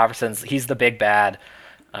Chris Christopherson's he's the big bad.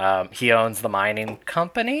 He owns the mining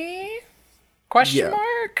company? Question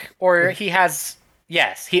mark? Or he has...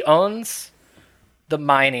 Yes, he owns the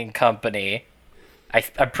mining company,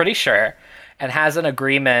 I'm pretty sure, and has an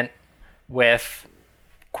agreement with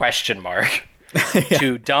question mark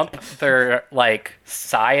to dump their, like,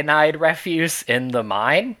 cyanide refuse in the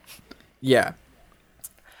mine. Yeah.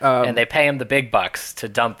 And they pay him the big bucks to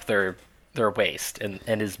dump their waste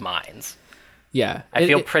in his mines. Yeah. I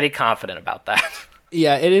feel pretty confident about that.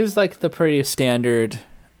 Yeah, it is like the pretty standard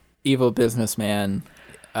evil businessman.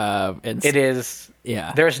 It is.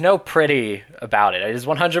 Yeah. There's no pretty about it. It is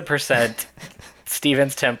 100%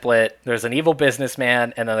 Steven's template. There's an evil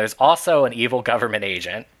businessman, and then there's also an evil government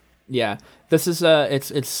agent. Yeah. This is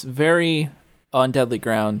it's very on deadly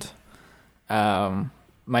ground.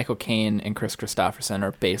 Michael Caine and Chris Christopherson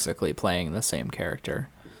are basically playing the same character.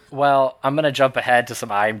 Well, I'm going to jump ahead to some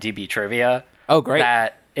IMDb trivia. Oh, great.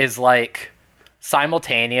 That is like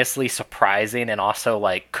simultaneously surprising and also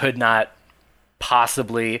like could not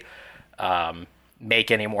possibly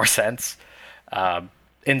make any more sense.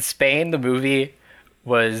 In Spain, the movie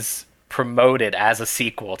was promoted as a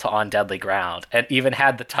sequel to On Deadly Ground and even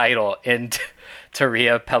had the title in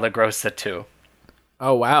Teoria Peligrosa 2.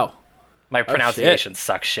 Oh, wow. My pronunciation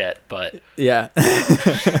sucks shit, but yeah,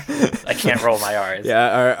 I can't roll my R's.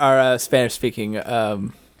 Yeah, our Spanish-speaking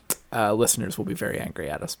listeners will be very angry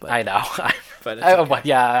at us, but I know. But it's okay.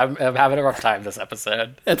 Yeah, I'm having a rough time this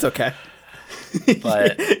episode. It's okay.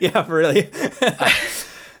 But yeah, really.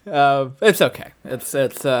 It's okay. It's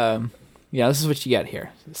yeah. This is what you get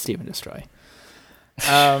here, Stephen Destroy.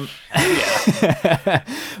 But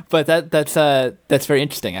that's very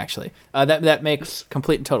interesting, actually. That makes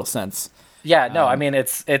complete and total sense. Yeah, no, I mean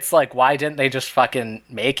it's like, why didn't they just fucking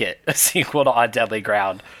make it a sequel to On Deadly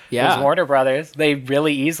Ground? Yeah, it was Warner Brothers. They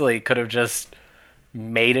really easily could have just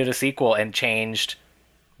made it a sequel and changed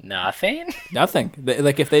nothing. Nothing.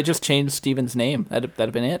 Like if they just changed Steven's name, that'd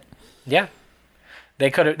have been it. Yeah, they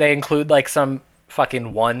could have. They include like some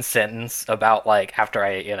fucking one sentence about like after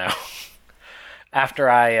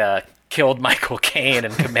I killed Michael Caine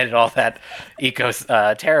and committed all that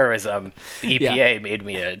terrorism, the EPA made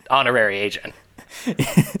me an honorary agent.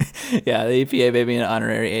 Yeah, the EPA made me an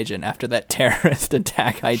honorary agent after that terrorist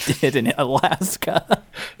attack I did in Alaska.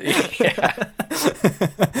 Yeah.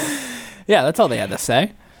 Yeah, that's all they had to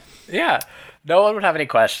say. Yeah, no one would have any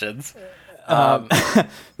questions. But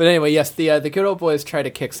anyway, yes, the good old boys try to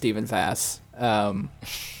kick Steven's ass.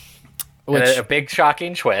 Which a big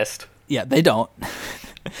shocking twist. Yeah, they don't.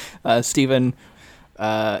 Steven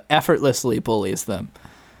effortlessly bullies them,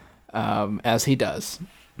 as he does.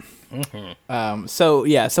 Mm-hmm.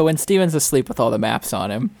 So when Steven's asleep with all the maps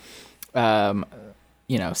on him,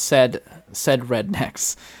 said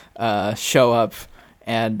rednecks show up,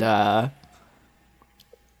 and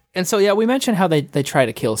so yeah, we mentioned how they try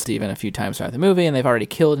to kill Steven a few times throughout the movie, and they've already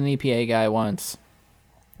killed an EPA guy once,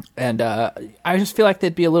 and I just feel like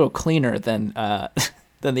they'd be a little cleaner than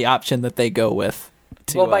the option that they go with.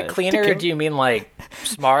 Well, by cleaner, do you mean like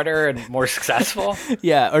smarter and more successful?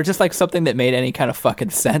 Yeah, or just like something that made any kind of fucking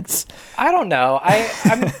sense. I don't know.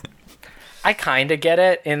 I kind of get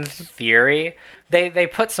it in theory. They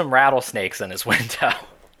put some rattlesnakes in his window.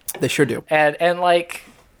 They sure do. And like,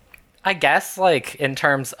 I guess like in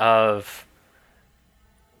terms of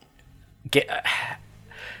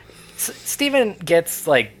Steven gets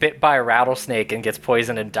like bit by a rattlesnake and gets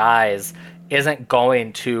poisoned and dies, isn't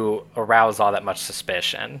going to arouse all that much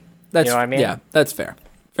suspicion. You know what I mean? Yeah, that's fair.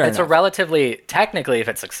 Fair it's enough. a relatively, technically, if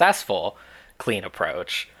it's successful, clean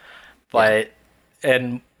approach. But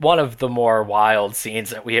in one of the more wild scenes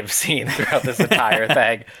that we have seen throughout this entire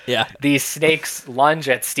thing, these snakes lunge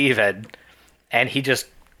at Steven, and he just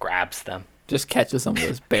grabs them. Just catches them with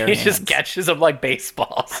his bare He hands. just catches them like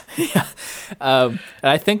baseballs. Yeah. And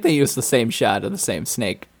I think they use the same shot of the same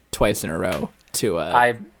snake twice in a row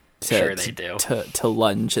Sure they do. To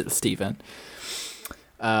lunge at Steven.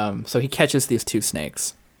 So he catches these two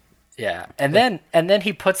snakes. Yeah. And then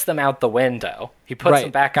he puts them out the window. He puts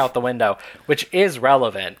them back out the window, which is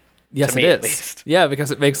relevant. Yes, to me, it is. At least. Yeah,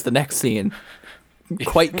 because it makes the next scene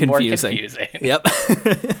quite confusing. More confusing. Yep.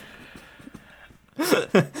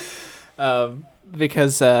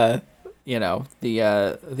 Because the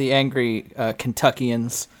angry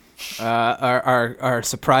Kentuckians are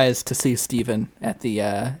surprised to see Steven at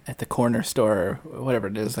the corner store, or whatever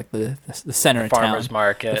it is, like the center of town, farmers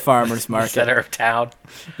market, the farmers market, center of town,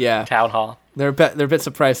 town hall. They're a bit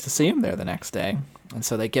surprised to see him there the next day, and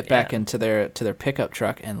so they get back into their pickup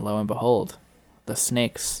truck, and lo and behold, the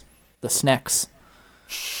snakes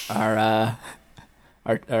are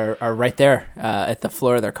right there at the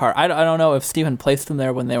floor of their car. I don't know if Steven placed them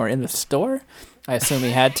there when they were in the store. I assume he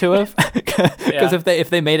had to have, because if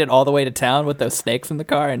they made it all the way to town with those snakes in the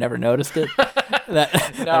car, I never noticed it.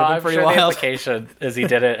 I'm sure the implication is he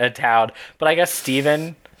did it in town, but I guess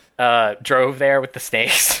Steven drove there with the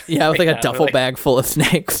snakes. Yeah, with like a duffel bag full of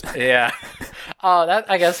snakes. Yeah. Oh, that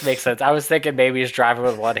I guess makes sense. I was thinking maybe he's driving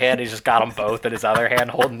with one hand, he's just got them both in his other hand,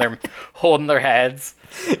 holding their heads.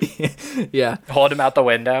 Yeah, holding them out the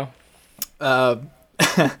window.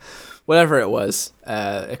 Whatever it was,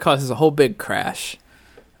 it causes a whole big crash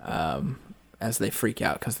as they freak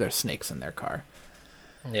out because there's snakes in their car.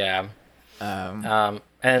 Yeah.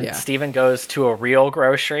 Steven goes to a real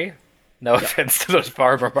grocery. No offense to those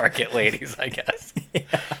farmer market ladies, I guess.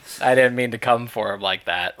 Yeah. I didn't mean to come for him like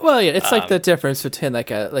that. Well, yeah, it's like the difference between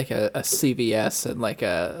like a CVS and like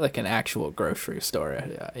an actual grocery store,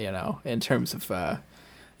 in terms of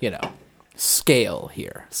scale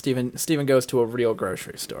here. Steven goes to a real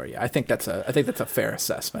grocery store. Yeah, I think that's a fair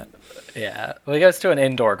assessment. Yeah. Well, he goes to an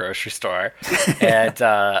indoor grocery store, and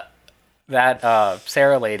that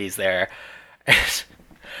Sarah lady's there.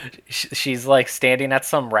 She's like standing at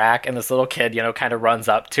some rack, and this little kid, kind of runs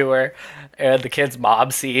up to her, and the kid's mom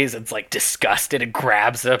sees and's like disgusted and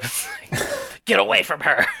grabs him. get away from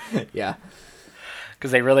her. Yeah.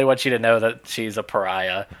 Because they really want you to know that she's a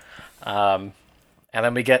pariah. And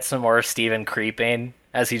then we get some more Steven creeping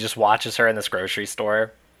as he just watches her in this grocery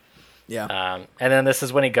store. Yeah. And then this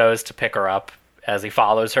is when he goes to pick her up as he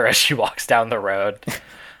follows her as she walks down the road.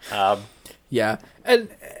 Yeah. And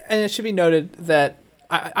it should be noted that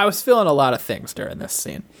I was feeling a lot of things during this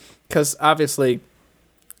scene. Because obviously,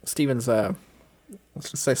 Steven's, let's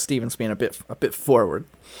just say Steven's being a bit forward.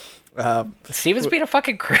 Steven's being a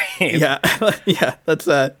fucking creep. Yeah. Yeah. That's,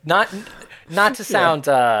 Not to sound,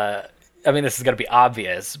 I mean, this is going to be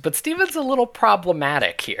obvious, but Steven's a little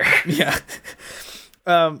problematic here. Yeah.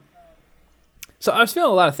 So I was feeling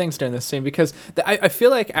a lot of things during this scene because I feel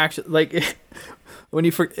like actually, like,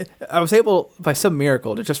 when I was able, by some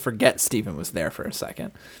miracle, to just forget Steven was there for a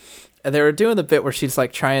second. And they were doing the bit where she's,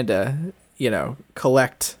 like, trying to,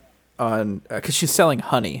 collect on, because she's selling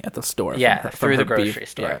honey at the store. Yeah, through the grocery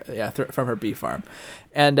store. Yeah, from her bee farm.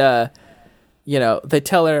 And, they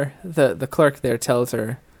tell her, the clerk there tells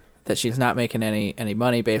her that she's not making any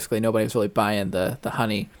money, basically. Nobody's really buying the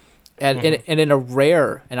honey. And in a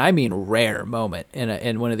rare, and I mean rare moment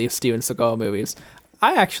in one of these Steven Seagal movies,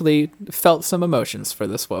 I actually felt some emotions for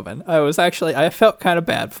this woman. I felt kind of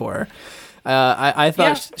bad for her. I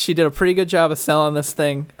thought she did a pretty good job of selling this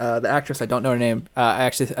thing. The actress, I don't know her name, I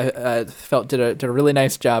felt did a really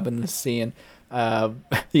nice job in this scene.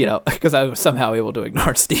 Because I was somehow able to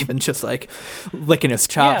ignore Steven just like licking his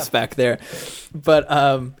chops back there. But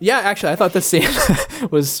actually, I thought this scene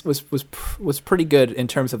was pretty good in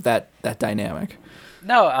terms of that dynamic.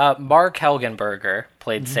 No, Mark Helgenberger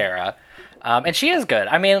played Sarah, and she is good.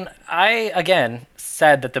 I mean, I again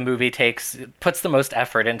said that the movie puts the most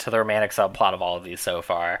effort into the romantic subplot of all of these so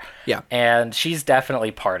far. Yeah, and she's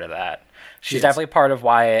definitely part of that. She's definitely part of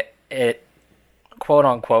why it quote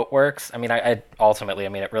unquote works. I mean, I ultimately,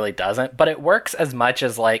 it really doesn't, but it works as much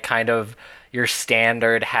as like kind of your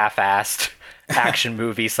standard half-assed action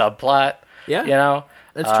movie subplot. Yeah,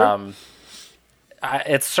 that's true.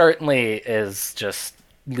 It certainly is just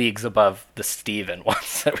leagues above the Steven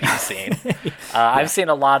ones that we've seen. I've seen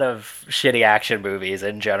a lot of shitty action movies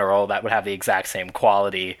in general that would have the exact same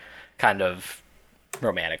quality kind of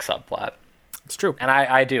romantic subplot. It's true. And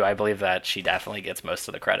I believe that she definitely gets most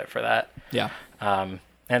of the credit for that. Yeah.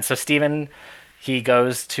 And so Steven, he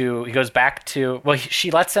goes back to,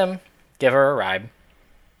 she lets him give her a ride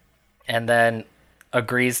and then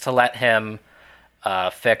agrees to let him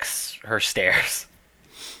fix her stairs.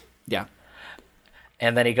 Yeah.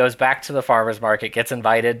 And then he goes back to the farmer's market, gets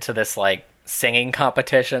invited to this like singing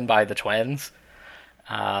competition by the twins.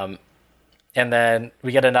 And then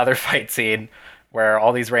we get another fight scene where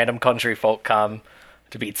all these random country folk come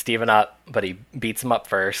to beat Steven up, but he beats them up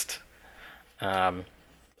first. And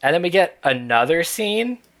then we get another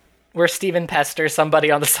scene where Steven pesters somebody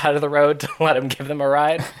on the side of the road to let him give them a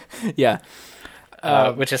ride. Yeah.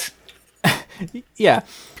 Which is... Yeah.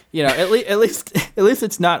 At least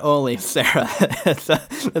it's not only Sarah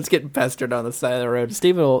that's getting pestered on the side of the road.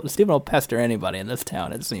 Steven will pester anybody in this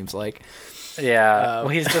town, it seems like. Yeah.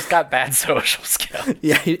 He's just got bad social skills.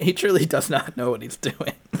 Yeah, he truly does not know what he's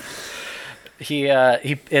doing.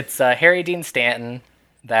 It's Harry Dean Stanton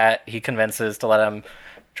that he convinces to let him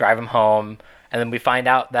drive him home, and then we find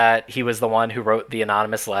out that he was the one who wrote the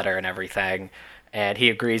anonymous letter and everything, and he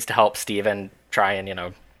agrees to help Steven try and,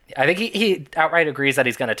 I think he outright agrees that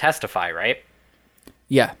he's going to testify, right?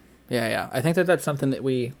 Yeah. I think that's something that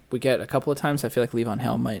we get a couple of times. I feel like Levon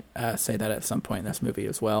Helm might say that at some point in this movie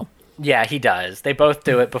as well. Yeah, he does. They both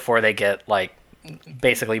do it before they get, like,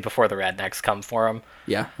 basically before the rednecks come for him.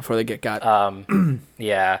 Yeah, before they get got.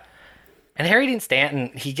 Yeah. And Harry Dean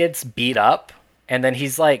Stanton, he gets beat up, and then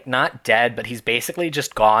he's, like, not dead, but he's basically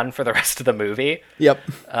just gone for the rest of the movie. Yep.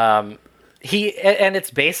 And it's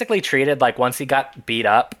basically treated like once he got beat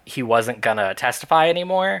up, he wasn't gonna testify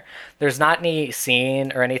anymore. There's not any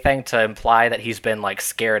scene or anything to imply that he's been, like,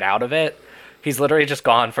 scared out of it. He's literally just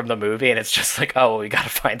gone from the movie, and it's just like, oh, we gotta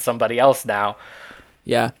find somebody else now.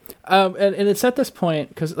 Yeah. And it's at this point,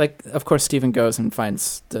 because, like, of course, Steven goes and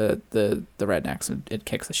finds the rednecks, and it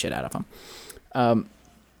kicks the shit out of them.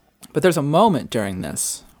 But there's a moment during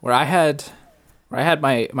this where I had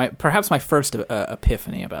my perhaps my first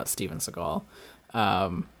epiphany about Steven Seagal,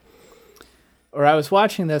 where I was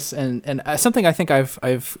watching this, and something I think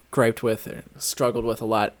I've griped with or struggled with a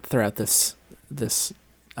lot throughout this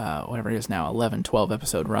whatever it is now, 11, 12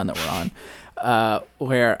 episode run that we're on,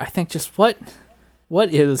 where I think just what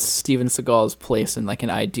is Steven Seagal's place in, like, an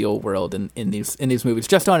ideal world in these movies,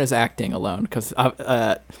 just on his acting alone? Because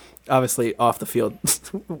obviously off the field,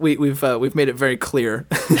 we've made it very clear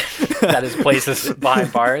that his place is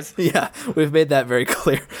behind bars. Yeah, we've made that very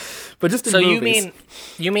clear. But just in movies,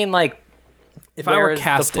 you mean like if I were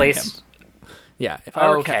casting him? Yeah. If I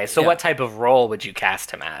were so what type of role would you cast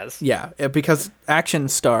him as? Yeah, because action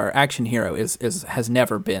hero has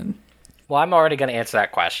never been. Well, I'm already going to answer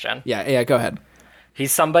that question. Yeah, go ahead.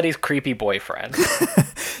 He's somebody's creepy boyfriend.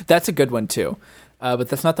 That's a good one too. But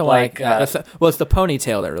that's not the one. It's the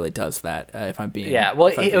ponytail that really does that. If I'm being it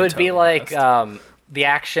would totally be like the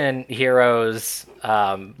action hero's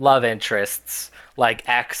love interests, like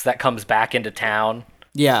X that comes back into town.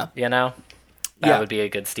 Yeah, that would be a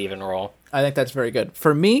good Steven role. I think that's very good.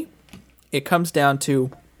 For me, it comes down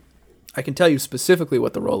to, I can tell you specifically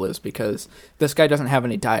what the role is because this guy doesn't have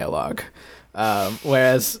any dialogue,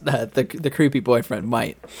 whereas the creepy boyfriend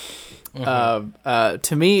might. Mm-hmm.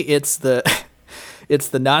 To me, it's the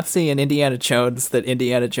Nazi in Indiana Jones that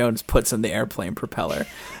Indiana Jones puts in the airplane propeller.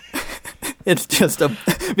 It's just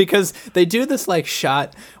because they do this like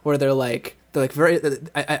shot where they're like very,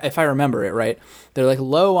 if I remember it right, they're like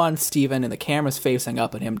low on Steven and the camera's facing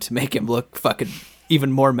up at him to make him look fucking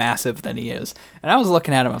even more massive than he is. And I was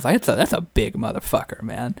looking at him, I was like, that's a big motherfucker,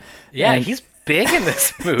 man. Yeah, and he's big in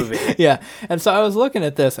this movie. Yeah. And so I was looking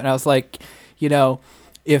at this and I was like,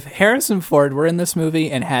 if Harrison Ford were in this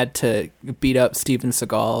movie and had to beat up Steven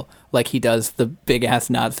Seagal like he does the big-ass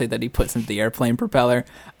Nazi that he puts into the airplane propeller,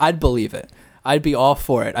 I'd believe it. I'd be all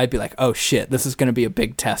for it. I'd be like, oh, shit, this is going to be a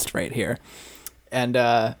big test right here. And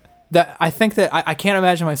that I think that I can't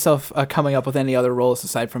imagine myself coming up with any other roles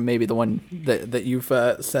aside from maybe the one that you've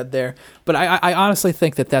said there. But I honestly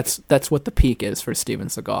think that's what the peak is for Steven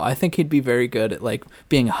Seagal. I think he'd be very good at like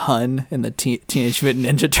being Hun in the Teenage Mutant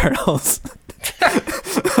Ninja Turtles.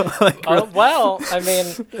 Well, I mean,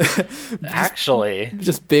 actually,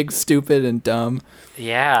 just big, stupid, and dumb.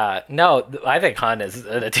 Yeah, no, I think Hun is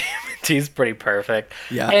he's pretty perfect.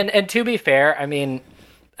 Yeah, and to be fair, I mean,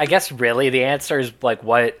 I guess really the answer is like,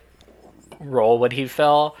 what role would he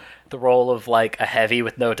fill? The role of like a heavy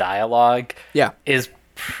with no dialogue. Yeah, is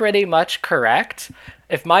pretty much correct.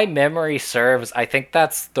 If my memory serves, I think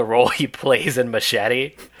that's the role he plays in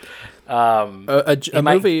Machete. A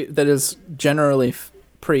movie that is generally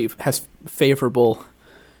has favorable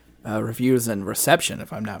reviews and reception,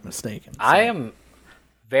 if I'm not mistaken. So. I am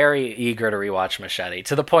very eager to rewatch Machete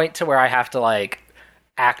to the point to where I have to like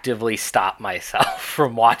actively stop myself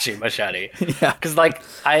from watching Machete. Yeah, because like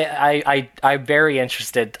I'm very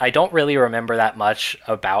interested. I don't really remember that much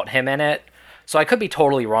about him in it, so I could be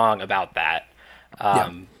totally wrong about that.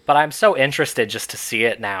 But I'm so interested just to see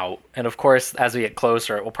it now. And of course, as we get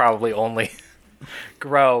closer, it will probably only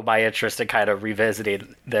grow my interest in kind of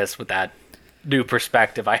revisiting this with that new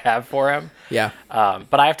perspective I have for him. Yeah.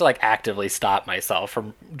 But I have to like actively stop myself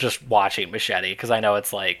from just watching Machete because I know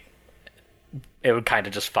it's like, it would kind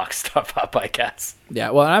of just fuck stuff up, I guess. Yeah.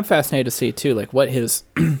 Well, and I'm fascinated to see too, like what his,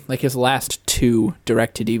 like his last two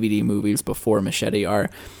direct-to-DVD movies before Machete are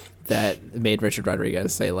that made Richard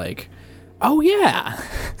Rodriguez say like, oh yeah,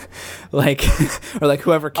 like, or like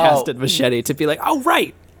whoever casted Machete to be like, oh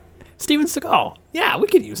right, Steven Seagal, yeah, we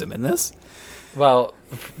could use him in this. Well,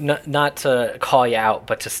 not to call you out,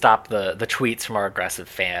 but to stop the tweets from our aggressive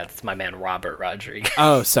fans, my man Robert Rodriguez.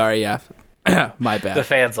 Oh, sorry, yeah, my bad. The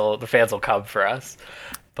fans will come for us,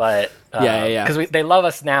 but yeah, because they love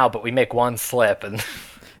us now, but we make one slip and.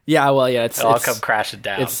 Yeah, well, yeah, it's all come crashing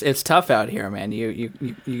down. It's tough out here, man.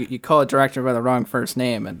 You call a director by the wrong first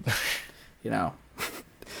name, and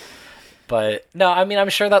But no, I mean, I'm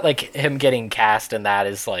sure that like him getting cast in that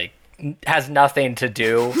is like has nothing to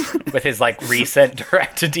do with his like recent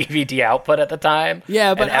direct-to-DVD output at the time.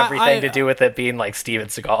 Yeah, but and everything to do with it being like Steven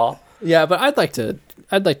Seagal. Yeah, but I'd like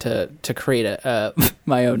to create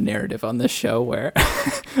my own narrative on this show where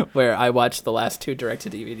where I watch the last two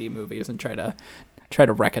direct-to-DVD movies and try to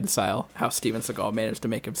reconcile how Steven Seagal managed to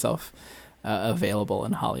make himself available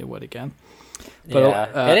in Hollywood again. But,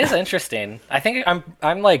 yeah, it is interesting. I think I'm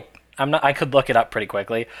not. I could look it up pretty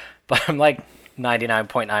quickly, but I'm like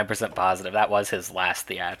 99.9% positive that was his last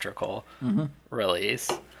theatrical release.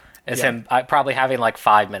 It's him probably having like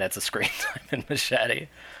 5 minutes of screen time in Machete.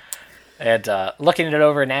 And looking it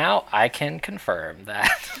over now, I can confirm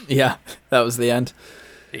that. Yeah, that was the end.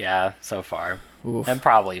 Yeah, so far. Oof. And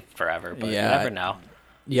probably forever, but you never know.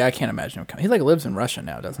 Yeah, I can't imagine him coming. He like lives in Russia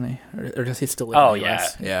now, doesn't he? Or does he still live in the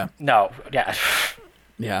US? Yeah. No, yeah.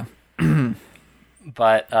 Yeah.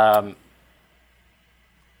 But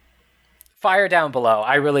Fire Down Below,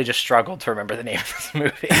 I really just struggled to remember the name of this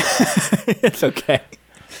movie. It's okay.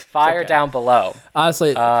 Fire Down Below.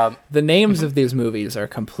 Honestly, the names of these movies are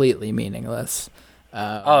completely meaningless.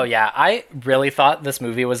 Oh yeah, I really thought this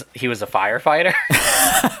movie he was a firefighter.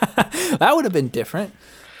 That would have been different.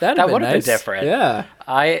 That would have been different. Yeah,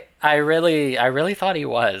 I really thought he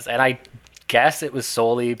was, and I guess it was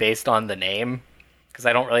solely based on the name, because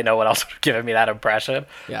I don't really know what else would have given me that impression.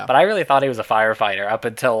 Yeah, but I really thought he was a firefighter up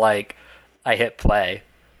until like I hit play,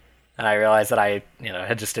 and I realized that I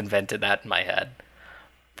had just invented that in my head.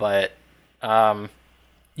 But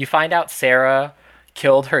you find out Sarah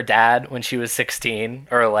killed her dad when she was 16,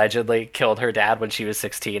 or allegedly killed her dad when she was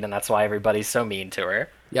 16, and that's why everybody's so mean to her.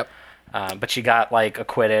 Yep. But she got like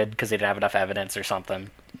acquitted because they didn't have enough evidence or something.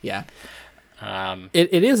 Yeah.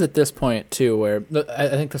 It is at this point too where I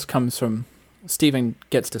think this comes from Stephen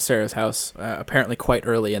gets to Sarah's house apparently quite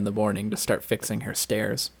early in the morning to start fixing her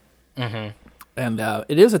stairs. Mm-hmm. And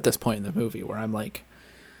it is at this point in the movie where I'm like,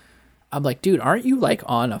 dude, aren't you like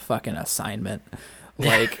on a fucking assignment?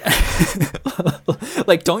 Like,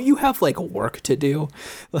 like, don't you have like work to do?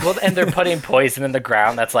 Well, and they're putting poison in the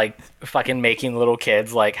ground that's like fucking making little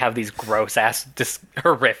kids like have these gross ass,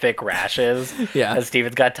 horrific rashes. Yeah. And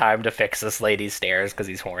Steven's got time to fix this lady's stairs because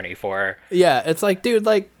he's horny for her. Yeah, it's like, dude,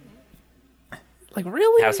 like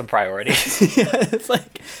really? Have some priorities. Yeah, it's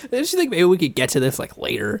like, don't you think maybe we could get to this like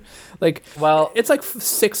later? Like, well, it's like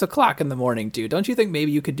 6 o'clock in the morning, dude. Don't you think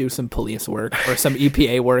maybe you could do some police work or some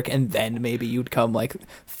EPA work, and then maybe you'd come like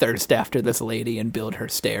thirst after this lady and build her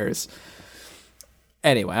stairs?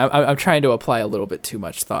 Anyway, I'm trying to apply a little bit too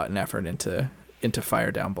much thought and effort into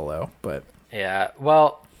Fire Down Below, but yeah,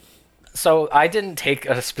 well, so I didn't take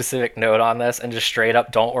a specific note on this and just straight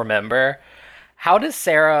up don't remember. How does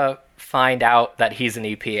Sarah find out that he's an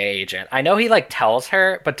EPA agent? I know he like tells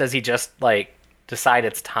her, but does he just like decide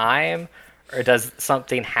it's time, or does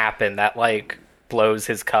something happen that like blows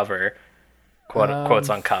his cover, quotes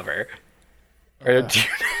on cover, or do you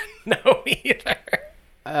not know either?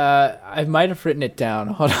 I might have written it down.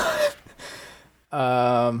 Hold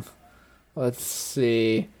on. Let's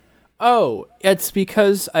see. Oh, it's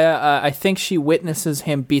because I think she witnesses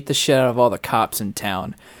him beat the shit out of all the cops in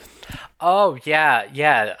town. Oh, yeah.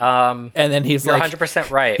 And then he's you're like... You're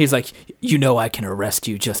 100% right. He's like, I can arrest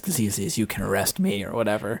you just as easy as you can arrest me, or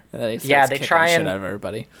whatever. And then they try and... shit out of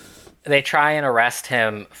everybody. They try and arrest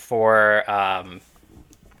him for...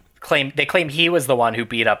 They claim he was the one who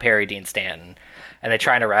beat up Harry Dean Stanton. And they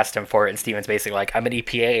try and arrest him for it, and Steven's basically like, I'm an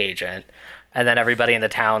EPA agent. And then everybody in the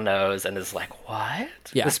town knows and is like, what?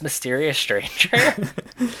 Yeah. This mysterious stranger?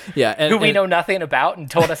 Yeah. Who we know nothing about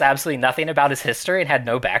and told us absolutely nothing about his history and had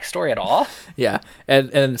no backstory at all? Yeah.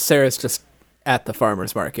 And Sarah's just at the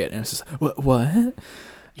farmer's market and it's just, what?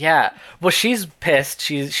 Yeah. Well, she's pissed.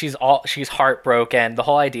 She's heartbroken. The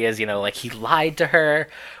whole idea is, like he lied to her,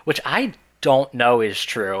 which I don't know is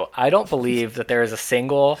true. I don't believe that there is a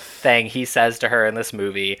single thing he says to her in this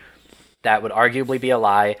movie that would arguably be a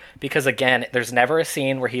lie, because again, there's never a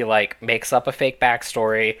scene where he like makes up a fake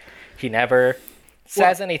backstory. He never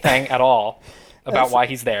says anything at all about why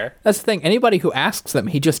he's there. That's the thing. Anybody who asks them,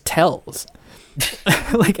 he just tells.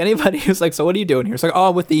 Like anybody who's like, so what are you doing here? It's like, oh,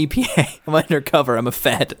 I'm with the EPA. I'm undercover. I'm a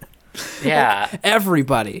Fed. Yeah. Like,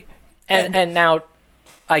 everybody. And now,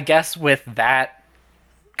 I guess with that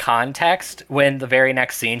context, when the very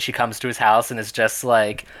next scene she comes to his house and is just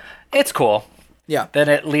like, it's cool. Yeah. Then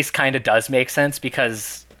it at least kind of does make sense,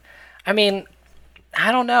 because, I mean,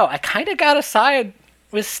 I don't know. I kind of got to side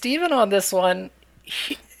with Steven on this one.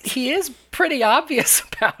 He is pretty obvious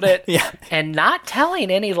about it. Yeah. And not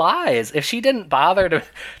telling any lies. If she didn't bother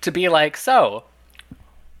to be like, so,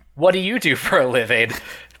 what do you do for a living?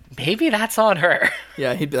 Maybe that's on her.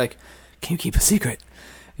 Yeah, he'd be like, can you keep a secret?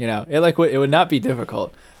 It would not be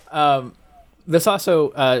difficult. This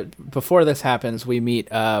also, before this happens, we meet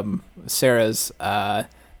Sarah's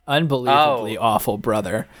unbelievably awful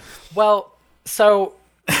brother. Well, so,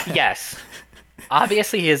 yes.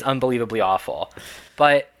 Obviously, he is unbelievably awful.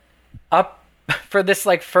 But up for this,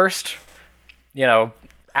 like, first,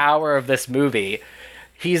 hour of this movie,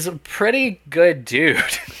 he's a pretty good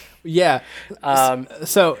dude. Yeah.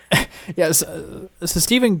 So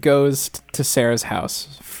Stephen goes to Sarah's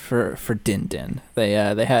house for Din Din. They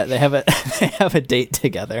have a date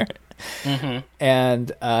together. Mm-hmm. And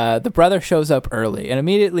the brother shows up early, and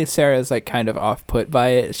immediately Sarah's like kind of off put by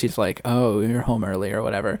it. She's like, "Oh, you're home early," or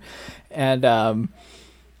whatever. And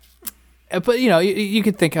but you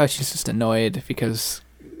could think, oh, she's just annoyed because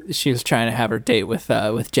she was trying to have her date with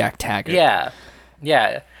Jack Taggart.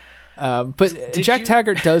 Yeah. But Jack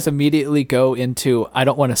Taggart does immediately go into I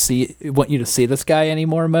don't want you to see this guy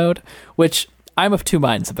anymore mode, which I'm of two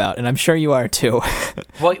minds about, and I'm sure you are too.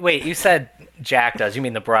 Well, wait, you said Jack does. You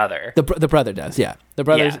mean the brother? The brother does, yeah. The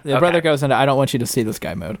brother goes into I don't want you to see this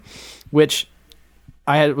guy mode, which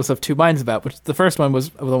was of two minds about. Which the first one was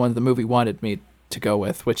the one the movie wanted me to go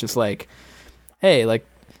with, which is like, hey, like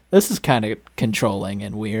this is kind of controlling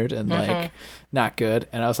and weird and like not good.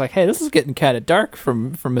 And I was like, hey, this is getting kind of dark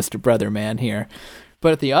from Mr. Brother Man here.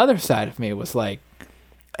 But the other side of me was like,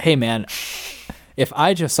 hey man, if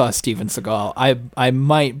I just saw Steven Seagal, I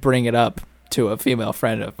might bring it up to a female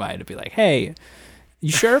friend of mine to be like, hey,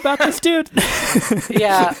 you sure about this dude?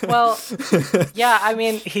 Yeah, well, yeah, I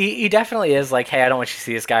mean, he definitely is like, hey, I don't want you to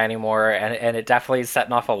see this guy anymore, and it definitely is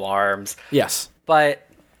setting off alarms. Yes. But,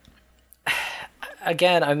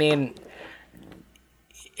 again, I mean,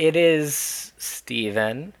 it is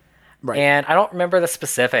Steven. Right. And I don't remember the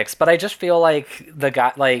specifics, but I just feel like the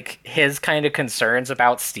guy, like, his kind of concerns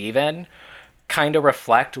about Steven kind of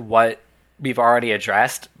reflect what we've already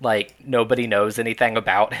addressed. Like, nobody knows anything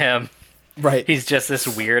about him. Right. He's just this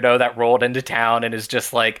weirdo that rolled into town and is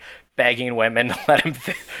just like begging women to let him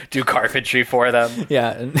do carpentry for them.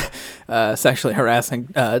 Yeah, and sexually harassing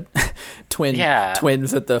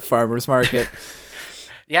twins at the farmer's market.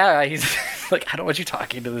 Yeah, he's like, I don't want you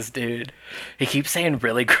talking to this dude. He keeps saying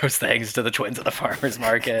really gross things to the twins at the farmer's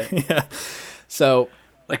market. Yeah. So,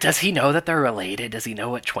 like, does he know that they're related? Does he know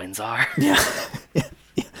what twins are? Yeah.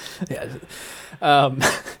 Yeah.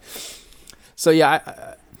 So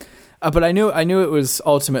yeah. But I knew it was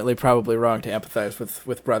ultimately probably wrong to empathize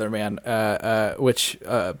with Brother Man, which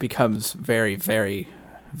becomes very, very,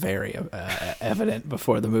 very evident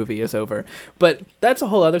before the movie is over. But that's a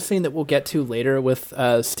whole other scene that we'll get to later with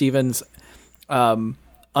Steven's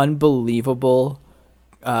unbelievable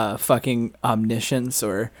fucking omniscience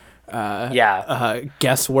or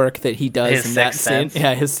guesswork that he does in that scene.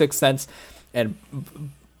 Yeah, his sixth sense. And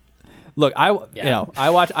look, I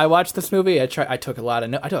watched this movie. I took a lot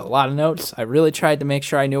of notes. I really tried to make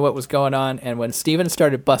sure I knew what was going on. And when Steven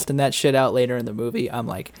started busting that shit out later in the movie, I'm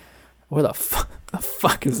like, where the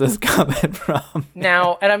fuck is this coming from?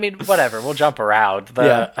 Now, and I mean, whatever. We'll jump around.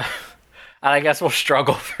 I guess we'll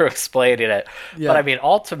struggle through explaining it. Yeah. But I mean,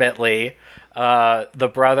 ultimately,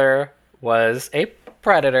 the brother was a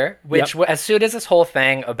predator. Which, as soon as this whole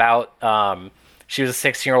thing about she was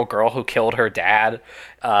a 16-year-old girl who killed her dad.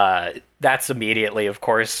 That's immediately, of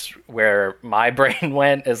course, where my brain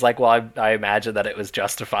went, is like, well, I imagine that it was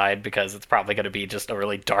justified because it's probably going to be just a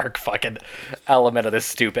really dark fucking element of this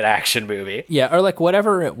stupid action movie. Yeah, or like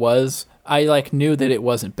whatever it was, I like knew that it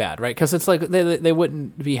wasn't bad, right? Because it's like they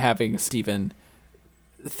wouldn't be having Steven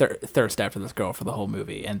thirst after this girl for the whole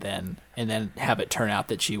movie and then have it turn out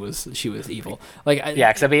that she was evil. Like,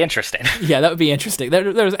 because that'd be interesting. Yeah, that would be interesting.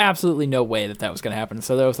 There was absolutely no way that was going to happen.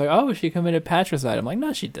 So there was like, oh, she committed patricide. I'm like,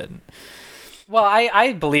 no, she didn't. Well,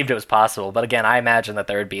 I believed it was possible, but again, I imagine that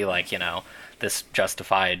there would be like, this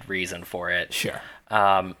justified reason for it. Sure.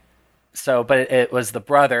 But it was the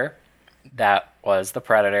brother that was the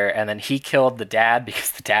predator, and then he killed the dad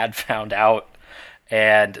because the dad found out,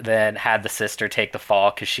 and then had the sister take the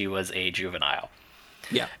fall because she was a juvenile.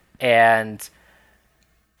 Yeah. And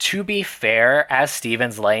to be fair, as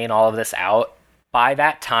Steven's laying all of this out, by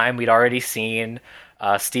that time we'd already seen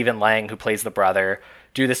Stephen Lang, who plays the brother,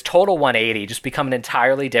 do this total 180, just become an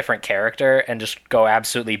entirely different character and just go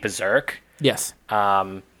absolutely berserk. Yes.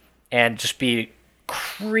 And just be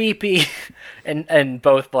creepy in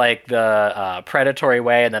both like the predatory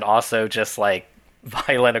way and then also just like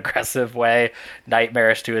violent, aggressive way,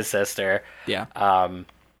 nightmarish to his sister. Yeah.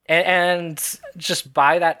 And just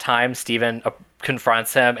by that time, Steven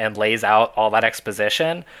confronts him and lays out all that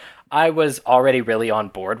exposition. I was already really on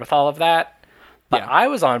board with all of that. But I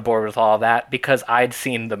was on board with all of that because I'd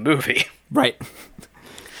seen the movie. Right.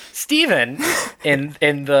 Steven, in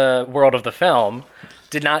the world of the film,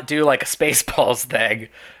 did not do like a Spaceballs thing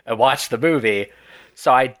and watch the movie.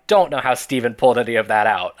 So I don't know how Steven pulled any of that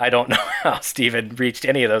out. I don't know how Steven reached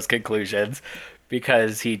any of those conclusions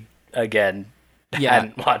because he, again,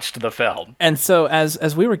 hadn't watched the film. And so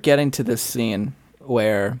as we were getting to this scene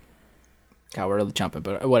where... God, we're really jumping,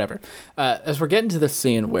 but whatever. As we're getting to this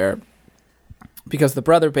scene where... Because the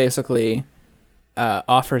brother basically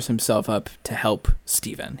offers himself up to help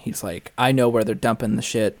Steven. He's like, I know where they're dumping the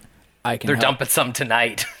shit. They're dumping some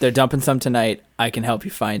tonight. They're dumping some tonight. I can help you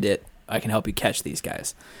find it. I can help you catch these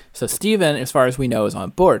guys. So Steven, as far as we know, is on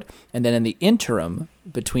board. And then in the interim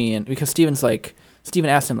because Steven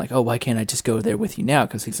asked him like, oh, why can't I just go there with you now?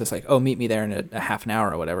 Because he's just like, oh, meet me there in a half an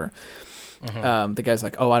hour or whatever. Mm-hmm. The guy's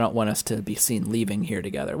like, oh, I don't want us to be seen leaving here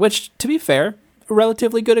together. Which, to be fair, a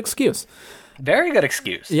relatively good excuse. Very good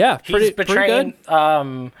excuse. Yeah, he's betraying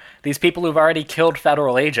these people who've already killed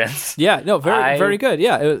federal agents. Yeah, no, very good.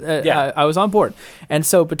 Yeah, I was on board. And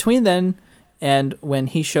so between then And when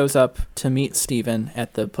he shows up to meet Steven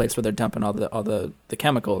at the place where they're dumping all the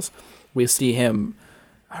chemicals, we see him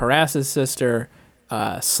harass his sister,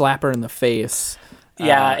 slap her in the face.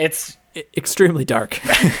 Yeah, it's extremely dark.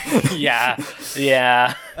 Yeah.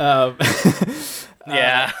 Yeah.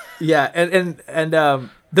 And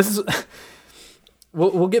this is.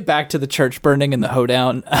 We'll get back to the church burning and the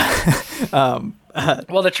hoedown.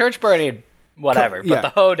 Well, the church burning, whatever, but the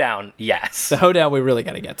hoedown, yes. The hoedown we really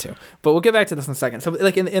got to get to, but we'll get back to this in a second. So,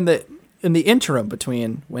 like in the interim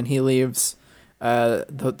between when he leaves,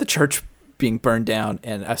 the church being burned down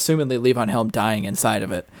and assumedly Levon Helm dying inside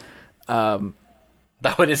of it.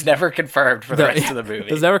 That one is never confirmed for the rest of the movie.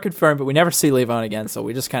 It's never confirmed, but we never see Levon again, so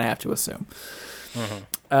we just kind of have to assume.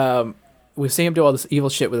 Mm-hmm. We see him do all this evil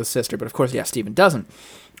shit with his sister, but of course, Steven doesn't.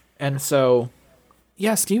 And so,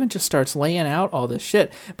 Steven just starts laying out all this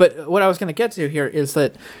shit. But what I was going to get to here is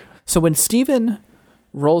that, so when Steven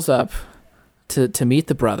rolls up to meet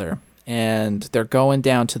the brother, and they're going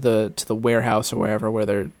down to the warehouse or wherever where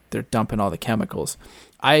they're dumping all the chemicals.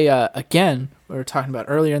 Again, we were talking about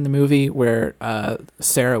earlier in the movie where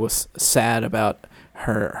Sarah was sad about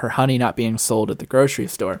her honey not being sold at the grocery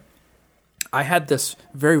store. I had this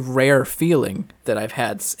very rare feeling that I've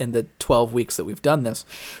had in the 12 weeks that we've done this,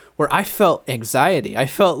 where I felt anxiety. I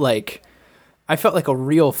felt like a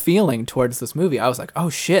real feeling towards this movie. I was like, oh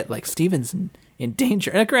shit, like Steven's in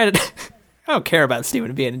danger. And granted, I don't care about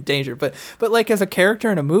Steven being in danger, but like as a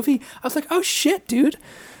character in a movie, I was like, oh shit, dude.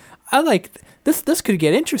 I like this could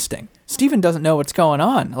get interesting. Steven doesn't know what's going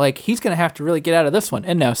on. Like, he's going to have to really get out of this one.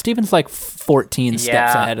 And no, Steven's like 14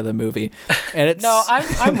 steps ahead of the movie. And it's no,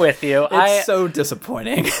 I'm with you. It's so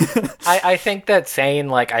disappointing. I think that saying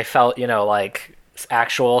like I felt, like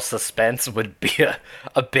actual suspense would be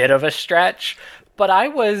a bit of a stretch, but I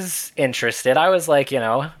was interested. I was like,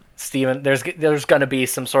 Steven, there's going to be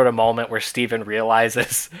some sort of moment where Steven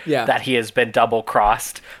realizes that he has been double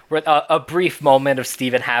crossed. A brief moment of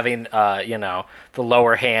Steven having, the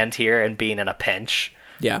lower hand here and being in a pinch.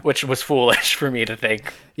 Yeah, which was foolish for me to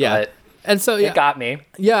think. Yeah, but and so it got me.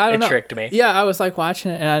 Yeah, I don't know. It tricked me. Yeah, I was like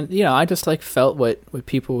watching it, and I just like felt what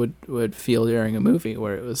people would feel during a movie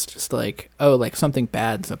where it was just like, oh, like something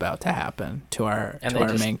bad's about to happen to our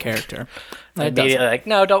main character. Immediately like,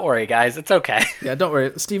 no, don't worry, guys, it's okay. Yeah, don't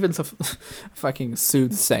worry. Steven's a fucking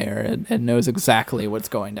soothsayer and knows exactly what's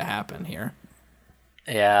going to happen here.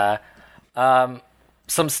 Yeah,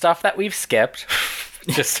 some stuff that we've skipped.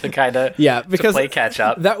 Just to kind of because play catch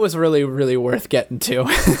up. That was really, really worth getting to.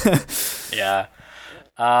 Yeah.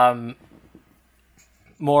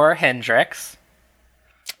 More Hendrix.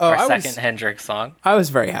 Our second Hendrix song. I was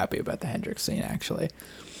very happy about the Hendrix scene, actually.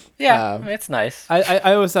 Yeah, it's nice.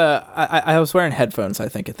 I was wearing headphones, I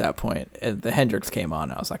think, at that point, and the Hendrix came on.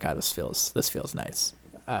 And I was like, this feels nice.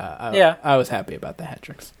 I was happy about the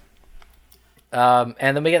Hendrix. And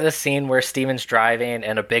then we get this scene where Steven's driving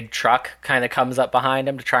and a big truck kind of comes up behind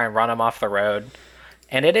him to try and run him off the road.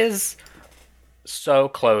 And it is so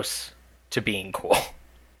close to being cool.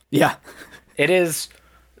 Yeah. It is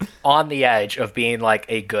on the edge of being like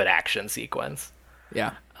a good action sequence.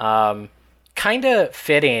 Yeah. Kind of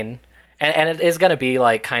fitting. And it is going to be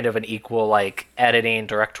like kind of an equal like editing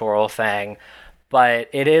directorial thing. But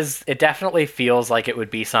it definitely feels like it would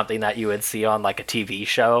be something that you would see on like a TV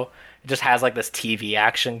show. It just has like this TV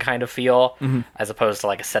action kind of feel as opposed to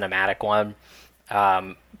like a cinematic one.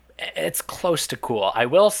 It's close to cool. I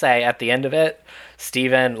will say at the end of it,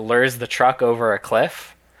 Steven lures the truck over a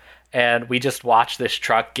cliff and we just watch this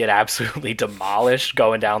truck get absolutely demolished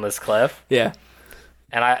going down this cliff. Yeah.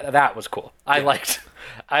 And that was cool. I liked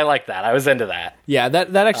that. I was into that. Yeah,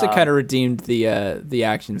 that actually kind of redeemed the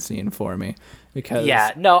action scene for me. Because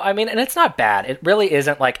and it's not bad. It really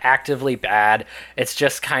isn't like actively bad. It's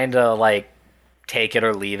just kind of like take it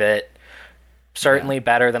or leave it. Certainly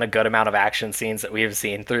better than a good amount of action scenes that we've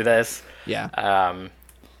seen through this. Yeah.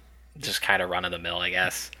 Just kind of run of the mill, I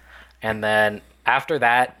guess. And then after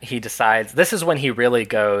that, he decides this is when he really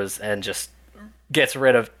goes and just gets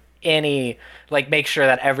rid of any, like, make sure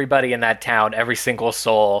that everybody in that town, every single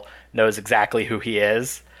soul knows exactly who he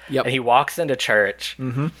is. Yep. And he walks into church.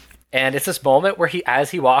 Mm-hmm. And it's this moment where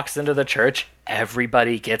as he walks into the church,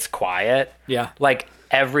 everybody gets quiet. Yeah. Like,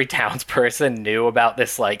 every townsperson knew about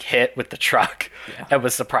this, like, hit with the truck and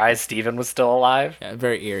was surprised Steven was still alive. Yeah,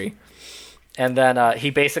 very eerie. And then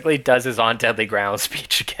he basically does his On Deadly Ground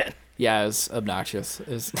speech again. Yeah, it was obnoxious.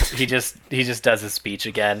 He just does his speech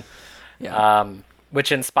again. Yeah.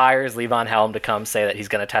 Which inspires Levon Helm to come say that he's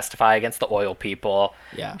going to testify against the oil people.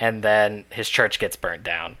 Yeah. And then his church gets burnt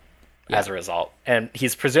down. As a result. And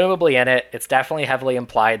he's presumably in it. It's definitely heavily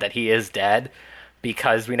implied that he is dead,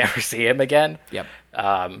 because we never see him again. Yep.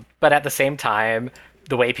 But at the same time,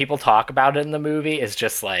 the way people talk about it in the movie is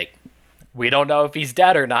just like, we don't know if he's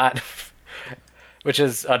dead or not, which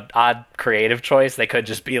is an odd creative choice. They could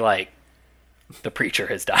just be like, the preacher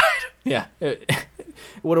has died. Yeah. It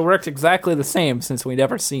would have worked exactly the same since we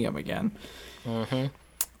never see him again. Mm-hmm.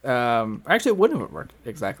 Actually, it wouldn't have worked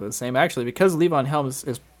exactly the same, actually, because Levon Helms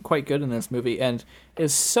is quite good in this movie and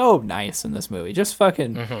is so nice in this movie. Just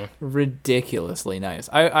fucking ridiculously nice.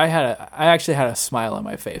 I actually had a smile on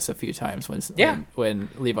my face a few times when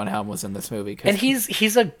Levon Helm was in this movie. And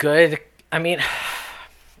he's a good... I mean,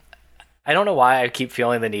 I don't know why I keep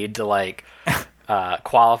feeling the need to, like,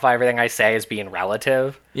 qualify everything I say as being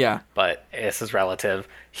relative. Yeah. But this is relative.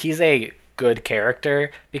 He's a good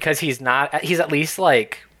character because he's at least,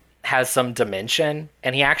 like, has some dimension,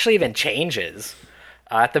 and he actually even changes.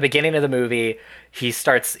 At the beginning of the movie,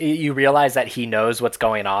 you realize that he knows what's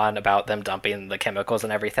going on about them dumping the chemicals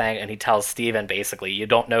and everything, and he tells Steven basically, you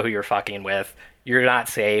don't know who you're fucking with, you're not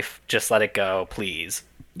safe, just let it go, please.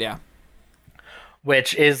 Yeah.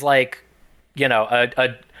 Which is like, you know,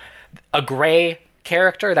 a gray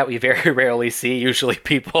character that we very rarely see. Usually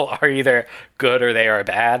people are either good or they are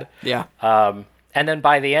bad. Yeah. And then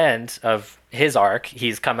by the end of his arc,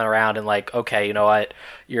 he's coming around and like, okay, you know what?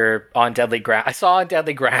 You're on deadly ground. I saw on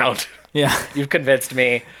deadly ground. Yeah. You've convinced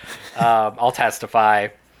me. I'll testify.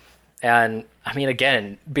 And I mean,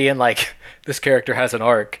 again, being like, this character has an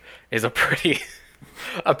arc is a pretty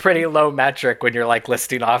low metric when you're like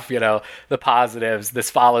listing off, you know, the positives. This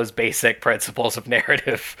follows basic principles of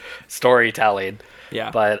narrative storytelling.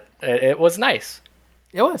 Yeah. But it was nice.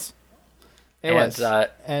 It was. And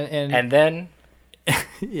then...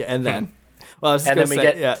 yeah, and then... Well, I was just going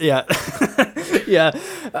to say... Yeah.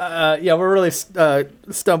 We're really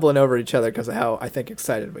stumbling over each other because of how I think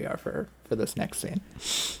excited we are for this next scene.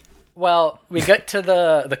 Well, we get to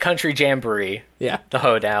the country jamboree. Yeah. The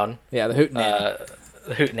hoedown. Yeah, the hootenanny.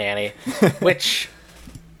 The hootenanny. Which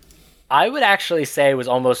I would actually say was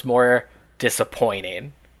almost more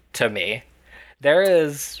disappointing to me. There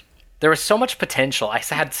was so much potential. I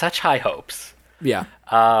had such high hopes. Yeah.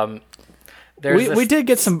 We did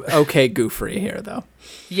get some okay goofery here, though.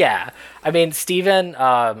 Yeah. I mean, Steven,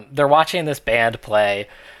 they're watching this band play,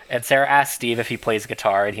 and Sarah asks Steve if he plays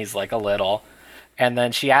guitar, and he's like, a little. And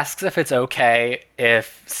then she asks if it's okay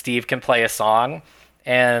if Steve can play a song,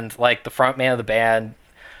 and, like, the front man of the band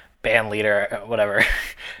leader, whatever,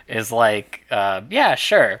 is like, yeah,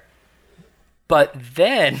 sure. But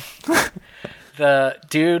then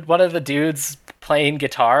one of the dudes playing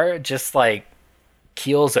guitar just, like,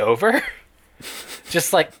 keels over.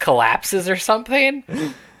 Just, like, collapses or something.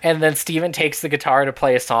 And then Steven takes the guitar to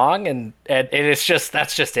play a song, and it's just,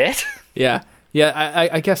 that's just it. Yeah. Yeah,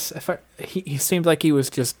 I guess he seemed like he was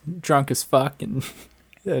just drunk as fuck, and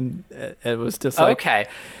it was just like... Okay.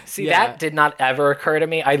 See, that did not ever occur to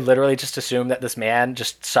me. I literally just assumed that this man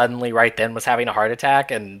just suddenly right then was having a heart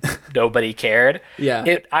attack, and nobody cared.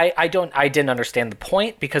 Yeah. I didn't understand the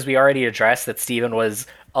point, because we already addressed that Steven was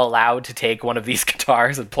allowed to take one of these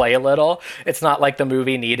guitars and play a little. It's not like the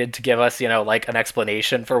movie needed to give us, you know, like an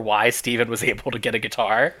explanation for why Steven was able to get a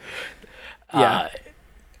guitar. Yeah.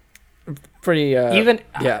 Pretty even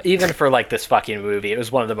for like this fucking movie, it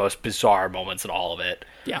was one of the most bizarre moments in all of it.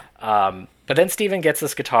 Yeah. But then Steven gets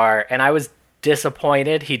this guitar, and I was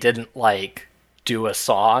disappointed he didn't like do a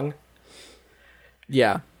song.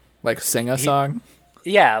 Yeah, like sing a song.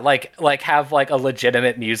 Yeah, like have like a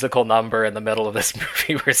legitimate musical number in the middle of this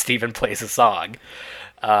movie where Steven plays a song.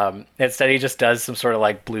 Instead, he just does some sort of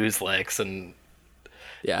like blues licks, and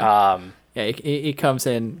he comes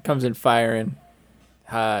in firing.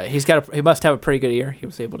 He must have a pretty good ear. He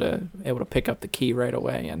was able to pick up the key right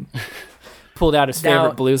away and pulled out his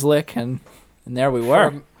favorite blues lick, and there we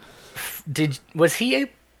were. Was he?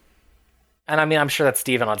 And I mean, I'm sure that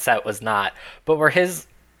Steven on set was not, but were his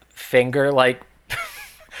finger like?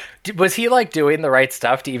 Was he like doing the right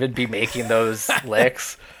stuff to even be making those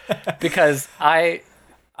licks? Because I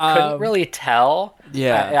couldn't really tell.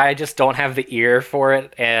 Yeah, I just don't have the ear for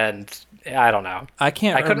it, and I don't know. I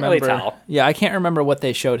couldn't really tell. Yeah, I can't remember what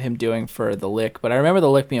they showed him doing for the lick, but I remember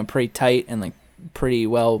the lick being pretty tight and like pretty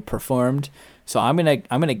well performed. So I'm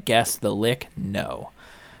gonna guess the lick. No.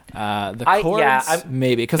 The chords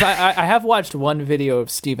maybe, because I have watched one video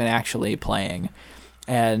of Steven actually playing,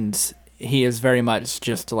 and he is very much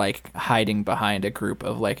just like hiding behind a group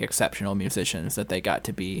of like exceptional musicians that they got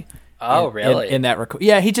to be. Oh, really? In that record,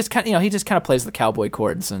 yeah, he just kind of plays the cowboy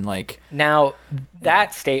chords and like. Now,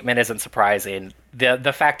 that statement isn't surprising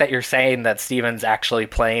the fact that you're saying that Steven's actually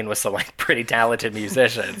playing with some like pretty talented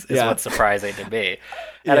musicians is what's surprising to me.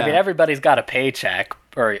 And I mean, everybody's got a paycheck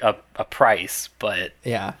or a price, but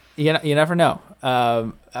yeah, you never know.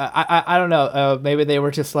 I don't know. Maybe they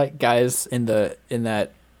were just like guys in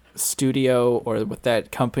that studio or with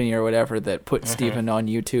that company or whatever that put Steven on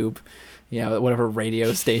YouTube. Whatever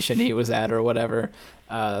radio station he was at or whatever.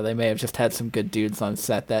 They may have just had some good dudes on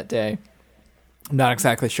set that day. I'm not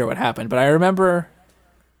exactly sure what happened, but I remember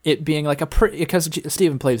it being like because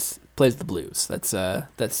Steven plays the blues. That's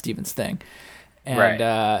Steven's thing, and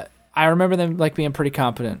right. I remember them like being pretty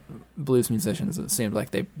competent blues musicians. It seemed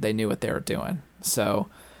like they knew what they were doing. So,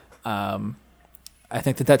 I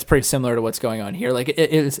think that's pretty similar to what's going on here. Like,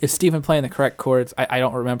 is Steven playing the correct chords? I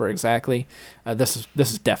don't remember exactly. This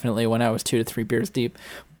is definitely when I was 2 to 3 beers deep,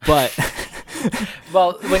 but.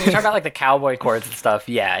 Well, when you talk about like the cowboy chords and stuff,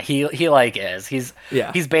 yeah, he like is. He's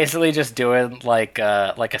basically just doing like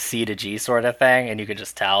a C to G sort of thing, and you could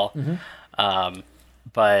just tell.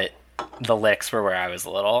 But the licks were where I was a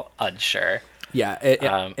little unsure. Yeah,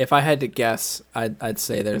 if I had to guess, I'd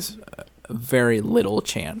say there's very little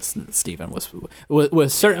chance that Steven was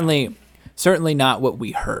certainly not what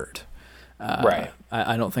we heard. Right.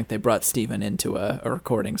 I don't think they brought Steven into a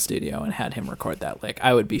recording studio and had him record that lick.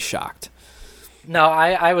 I would be shocked. No,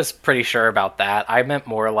 I was pretty sure about that. I meant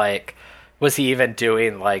more like, was he even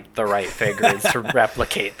doing like the right fingers to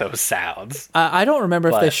replicate those sounds? I don't remember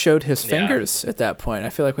if they showed his fingers at that point. I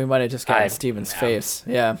feel like we might have just gotten Steven's face.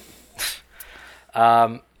 Yeah.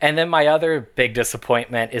 And then my other big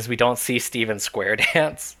disappointment is we don't see Steven square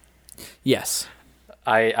dance. Yes.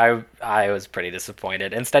 I was pretty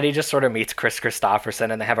disappointed. Instead, he just sort of meets Chris Christopherson,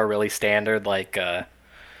 and they have a really standard like, I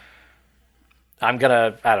don't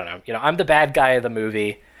know, I'm the bad guy of the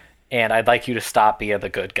movie, and I'd like you to stop being the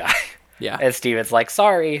good guy. Yeah. And Steven's like,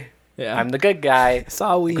 sorry, I'm the good guy.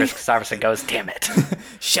 Sorry. Chris Christopherson goes, damn it.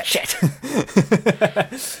 Shit.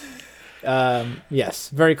 Yes,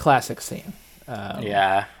 very classic scene.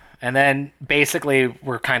 Yeah. And then basically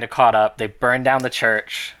we're kind of caught up. They burn down the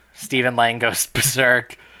church. Stephen Lang goes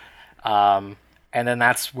berserk. And then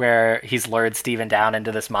that's where he's lured Steven down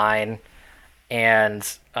into this mine. And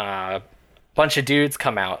a bunch of dudes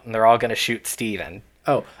come out, and they're all going to shoot Steven.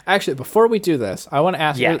 Oh, actually, before we do this, I want to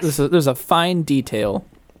ask you, there's a fine detail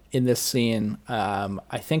in this scene.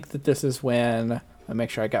 I think that this is when, I'll make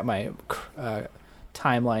sure I got my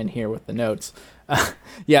timeline here with the notes.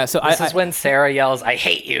 Yeah, so this is when Sarah yells, "I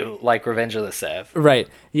hate you," like Revenge of the Sith. Right.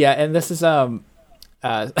 Yeah, and this is I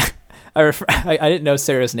didn't know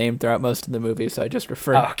Sarah's name throughout most of the movie, so I just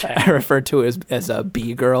referred to it as a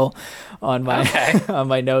B girl on my on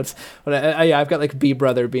my notes. But I've got like B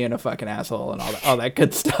brother being a fucking asshole and all that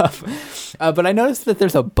good stuff. But I noticed that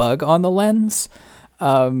there's a bug on the lens.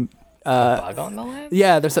 A bug on the lens?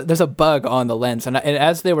 Yeah, there's a bug on the lens, and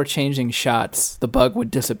as they were changing shots, the bug would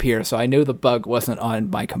disappear. So I knew the bug wasn't on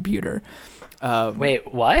my computer.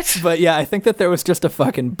 Wait, what? But yeah, I think that there was just a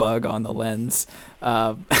fucking bug on the lens. You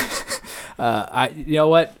know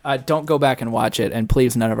what? Don't go back and watch it, and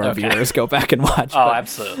please, none of our viewers go back and watch. Oh,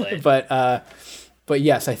 absolutely. But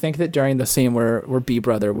yes, I think that during the scene where B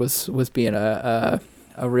brother was being a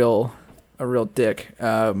real dick.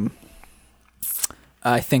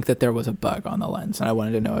 I think that there was a bug on the lens, and I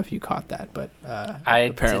wanted to know if you caught that, but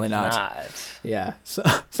apparently not. Yeah. So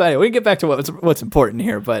anyway, we can get back to what's important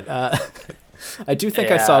here, but I do think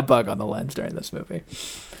I saw a bug on the lens during this movie.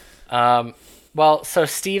 Well, so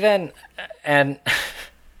Steven's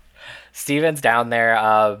down there.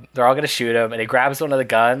 They're all going to shoot him, and he grabs one of the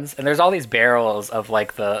guns, and there's all these barrels of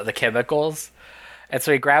like the chemicals. And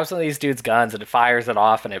so he grabs one of these dudes' guns and it fires it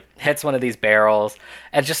off, and it hits one of these barrels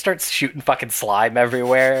and just starts shooting fucking slime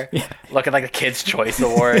everywhere. Yeah. Looking like the Kids' Choice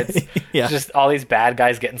Awards. Yeah. Just all these bad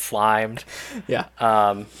guys getting slimed. Yeah.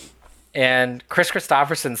 And Chris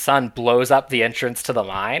Christopherson's son blows up the entrance to the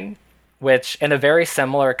mine, which in a very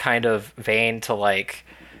similar kind of vein to like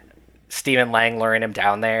Stephen Lang luring him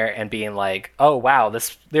down there and being like, oh wow,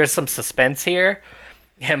 there's some suspense here.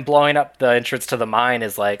 Him blowing up the entrance to the mine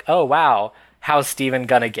is like, oh wow, how's Steven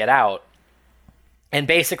gonna get out? And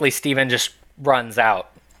basically Steven just runs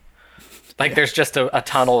out. Like there's just a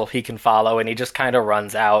tunnel he can follow, and he just kind of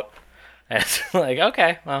runs out. And it's like,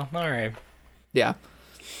 okay, well, all right. Yeah.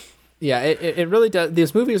 Yeah, it really does.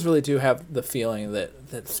 These movies really do have the feeling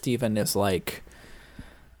that Steven is like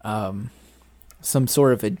some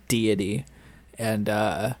sort of a deity, and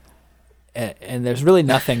there's really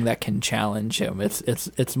nothing that can challenge him.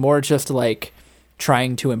 It's more just like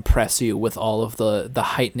trying to impress you with all of the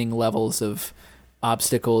heightening levels of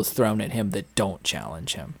obstacles thrown at him that don't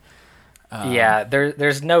challenge him.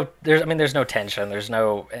 There's no tension. There's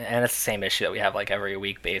no, and it's the same issue that we have like every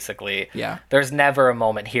week, basically. Yeah. There's never a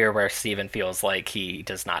moment here where Steven feels like he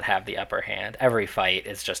does not have the upper hand. Every fight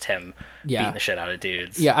is just him beating the shit out of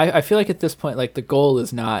dudes. Yeah, I feel like at this point, like, the goal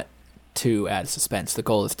is not to add suspense. The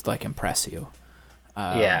goal is to, like, impress you.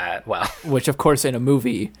 Which, of course, in a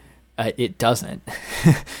movie, it doesn't.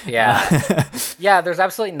 Yeah, there's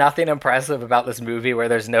absolutely nothing impressive about this movie where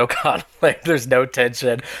there's no conflict, there's no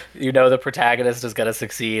tension. You know the protagonist is going to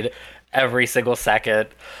succeed every single second.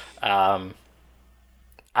 I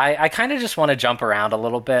kind of just want to jump around a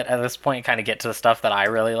little bit at this point and kind of get to the stuff that I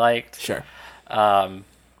really liked. Sure.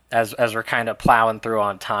 As we're kind of plowing through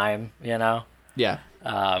on time, you know? Yeah.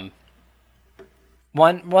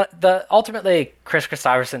 Ultimately, Kris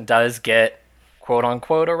Kristofferson does get quote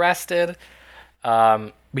unquote arrested.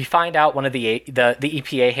 We find out one of the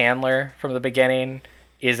EPA handler from the beginning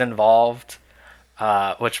is involved,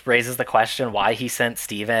 which raises the question why he sent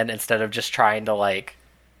Steven instead of just trying to like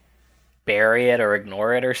bury it or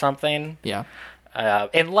ignore it or something. Yeah.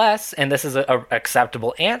 Unless, and this is a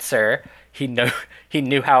acceptable answer, he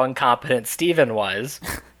knew how incompetent Steven was,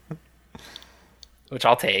 which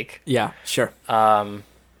I'll take. Yeah, sure.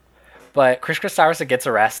 But Kris Kristofferson gets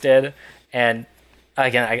arrested, and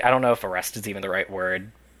again, I don't know if arrest is even the right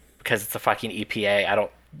word because it's the fucking EPA.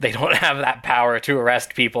 They don't have that power to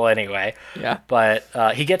arrest people anyway. Yeah. But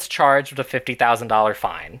he gets charged with a $50,000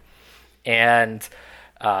 fine, and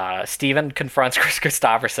Steven confronts Kris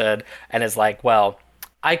Kristofferson and is like, "Well,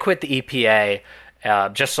 I quit the EPA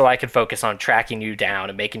just so I could focus on tracking you down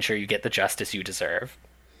and making sure you get the justice you deserve."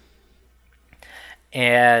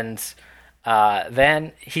 And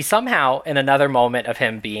then he somehow, in another moment of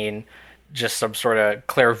him being just some sort of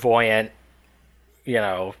clairvoyant,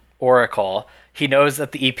 oracle, he knows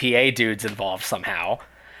that the EPA dude's involved somehow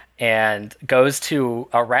and goes to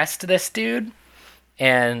arrest this dude.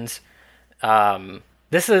 And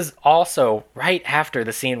this is also right after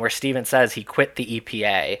the scene where Steven says he quit the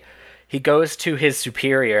EPA. He goes to his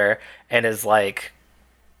superior and is like,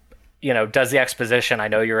 does the exposition, I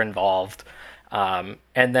know you're involved. And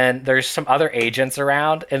then there's some other agents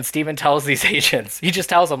around, and Steven tells these agents, he just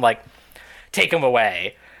tells them, like, take him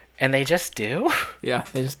away. And they just do. Yeah,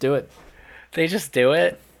 they just do it. They just do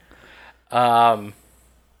it.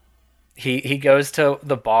 He goes to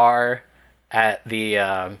the bar at the,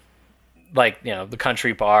 the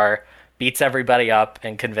country bar, beats everybody up,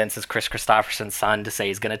 and convinces Kris Kristofferson's son to say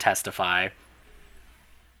he's going to testify.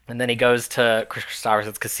 And then he goes to Kris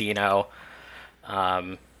Kristofferson's casino.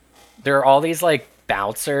 There are all these, like,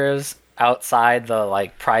 bouncers outside the,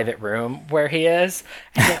 like, private room where he is,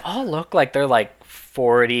 and they all look like they're, like,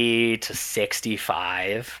 40 to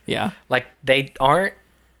 65. Yeah. Like, they aren't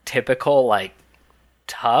typical, like,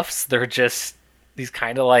 toughs. They're just these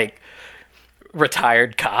kind of, like,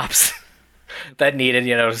 retired cops that needed,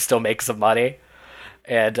 to still make some money.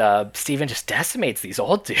 And Steven just decimates these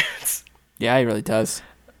old dudes. Yeah, he really does.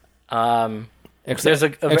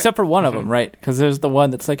 Except for one of them, right? Because there's the one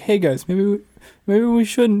that's like, "Hey guys, maybe we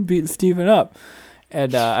shouldn't beat Steven up,"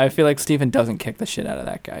 and I feel like Steven doesn't kick the shit out of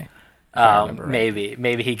that guy.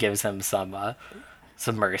 Maybe he gives him some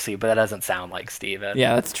mercy, but that doesn't sound like Steven.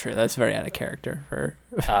 Yeah, that's true. That's very out of character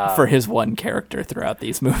for his one character throughout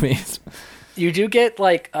these movies. You do get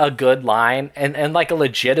like a good line, and like a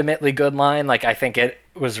legitimately good line. Like, I think it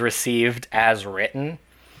was received as written.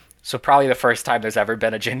 So probably the first time there's ever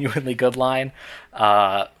been a genuinely good line,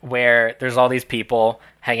 where there's all these people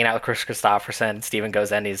hanging out with Kris Kristofferson. Steven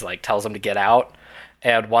goes in, he's like, tells them to get out.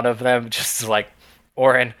 And one of them just is like,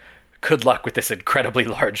 "Oren, good luck with this incredibly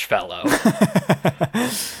large fellow."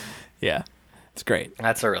 Yeah, it's great.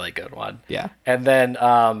 That's a really good one. Yeah. And then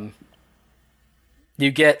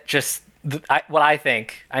you get just what I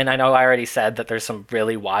think, and I know I already said that there's some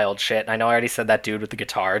really wild shit. And I know I already said that dude with the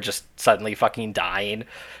guitar just suddenly fucking dying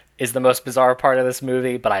is the most bizarre part of this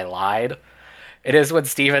movie, but I lied. It is when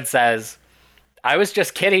Steven says, "I was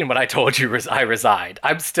just kidding when I told you I resigned.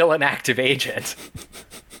 I'm still an active agent."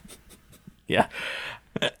 Yeah.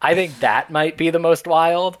 I think that might be the most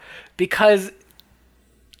wild, because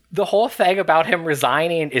the whole thing about him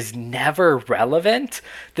resigning is never relevant.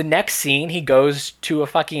 The next scene, he goes to a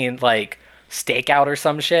fucking, like, stakeout or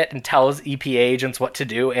some shit and tells EPA agents what to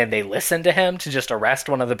do, and they listen to him to just arrest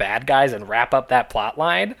one of the bad guys and wrap up that plot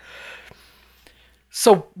line.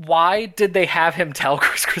 So why did they have him tell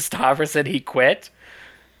Kris Kristofferson he quit?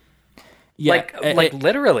 Yeah,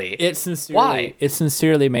 literally. It sincerely, why? It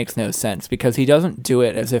sincerely makes no sense, because he doesn't do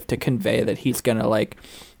it as if to convey that he's gonna, like,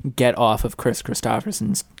 get off of Kris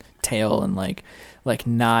Kristofferson's tail and like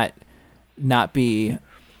not be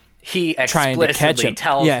he trying to catch him.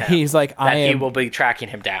 tells him he's like, he will be tracking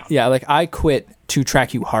him down. Yeah, like, I quit to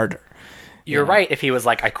track you harder. You're right. If he was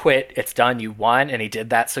like, I quit, it's done, you won, and he did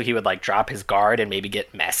that so he would like drop his guard and maybe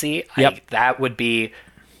get messy, that would be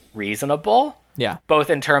reasonable. Yeah. Both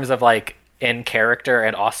in terms of like in character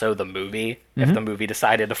and also the movie, if the movie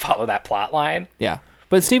decided to follow that plot line. Yeah.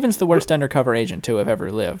 But Steven's the worst undercover agent to have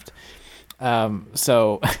ever lived.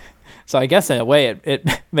 So I guess in a way it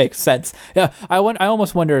makes sense. Yeah, I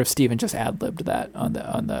almost wonder if Steven just ad-libbed that on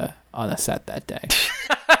the set that day.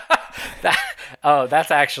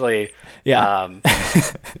 That's actually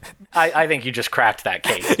I think you just cracked that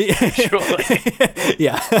case. Actually.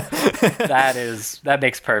 Yeah. that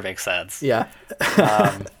makes perfect sense. Yeah.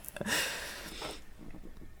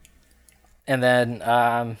 And then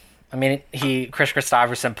Chris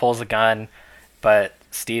Christopherson pulls a gun, but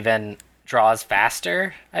Steven draws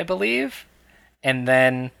faster, I believe. And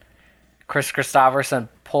then Chris Christopherson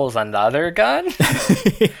pulls another gun.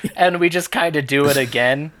 And we just kind of do it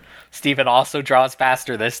again. Steven also draws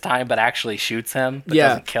faster this time, but actually shoots him, but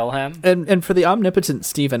doesn't kill him. And for the omnipotent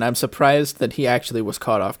Steven, I'm surprised that he actually was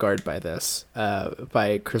caught off guard by this,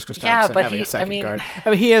 by Chris Christopherson having a second guard.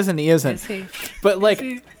 I mean, he is and he isn't. Is he? But like,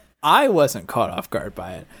 I wasn't caught off guard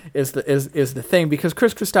by it. Is the thing, because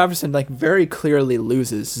Chris Christopherson like very clearly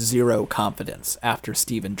loses zero confidence after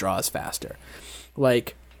Steven draws faster,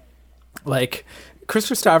 like. Chris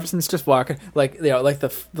Christopherson's just walking, like, you know, like the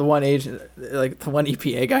one agent, like the one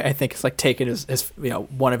EPA guy, I think, is like taking his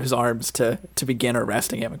one of his arms to begin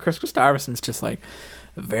arresting him, and Chris Christopherson's just like,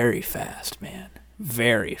 very fast, man,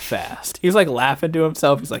 very fast. He's like laughing to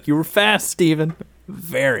himself. He's like, you were fast, Steven,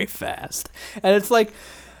 very fast. And it's like,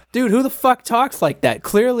 dude, who the fuck talks like that?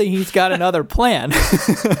 Clearly, he's got another plan.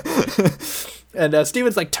 And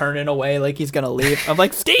Steven's like turning away, like he's gonna leave. I'm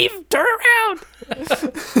like, Steve, turn around.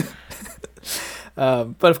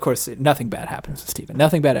 But of course, nothing bad happens to Steven.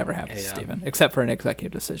 Nothing bad ever happens to Steven, except for an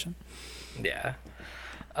executive decision. Yeah.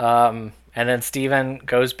 And then Steven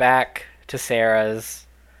goes back to Sarah's.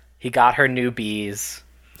 He got her new bees.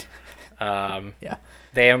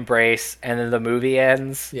 They embrace, and then the movie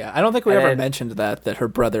ends. Yeah, I don't think we ever mentioned that her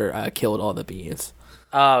brother killed all the bees.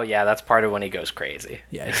 Oh, yeah, that's part of when he goes crazy.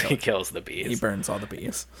 Yeah, he kills the bees. He burns all the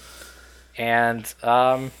bees. And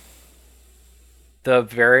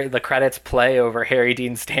the credits play over Harry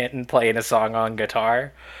Dean Stanton playing a song on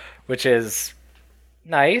guitar, which is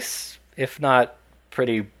nice, if not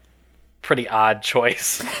pretty odd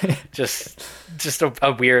choice. just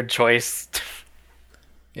a weird choice.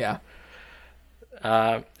 Yeah.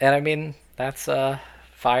 And I mean, that's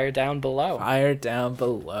Fire Down Below. Fire Down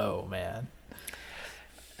Below, man.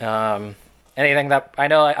 Anything that I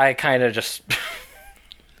know I kind of just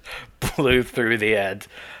blew through the end.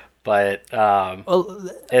 But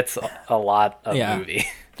it's a lot of movie.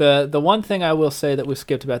 The one thing I will say that we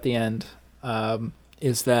skipped about the end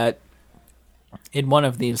is that in one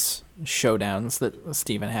of these showdowns that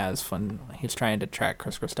Steven has when he's trying to track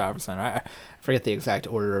Chris Christopherson, I forget the exact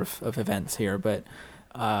order of events here, but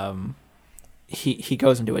he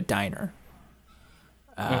goes into a diner.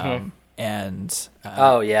 And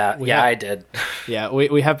I did. Yeah,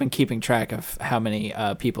 we have been keeping track of how many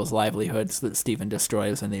people's livelihoods that Steven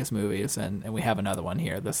destroys in these movies, and we have another one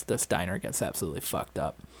here. This diner gets absolutely fucked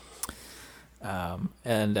up.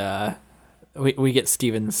 And we get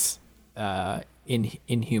Steven's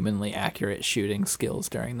inhumanly accurate shooting skills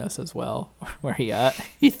during this as well, where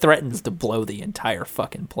he threatens to blow the entire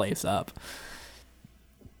fucking place up.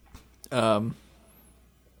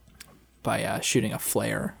 By shooting a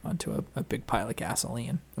flare onto a big pile of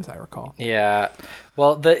gasoline, as I recall. Yeah.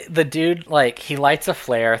 Well, the dude, like, he lights a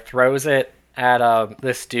flare, throws it at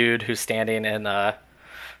this dude who's standing in a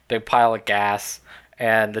big pile of gas,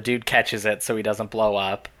 and the dude catches it so he doesn't blow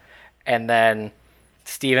up. And then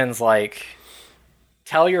Steven's like,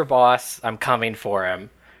 tell your boss I'm coming for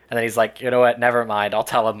him. And then he's like, you know what, never mind, I'll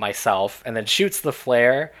tell him myself. And then shoots the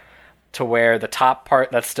flare to where the top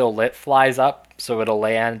part that's still lit flies up, so it'll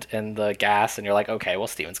land in the gas, and you're like, okay, well,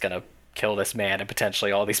 Steven's gonna kill this man and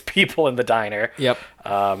potentially all these people in the diner. Yep.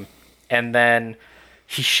 And then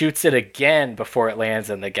he shoots it again before it lands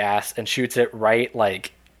in the gas, and shoots it right,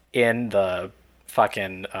 like, in the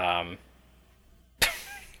fucking,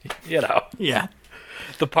 Yeah.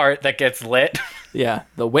 The part that gets lit. Yeah,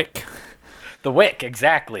 the wick. The wick,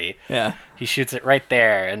 exactly. Yeah. He shoots it right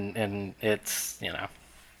there, and it's,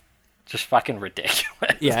 just fucking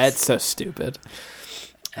ridiculous. Yeah, it's so stupid.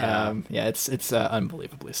 It's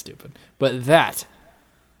unbelievably stupid. But that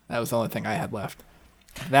was the only thing I had left.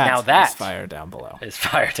 That is Fire Down Below. Is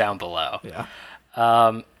Fire Down Below.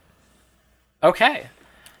 Yeah. Okay.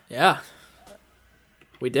 Yeah.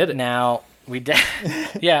 We did it. Now, we did.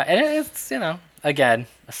 Yeah, and it's, again,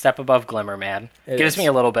 a step above Glimmer Man. Gives me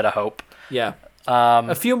a little bit of hope. Yeah.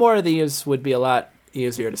 A few more of these would be a lot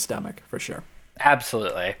easier to stomach, for sure.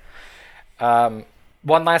 Absolutely. One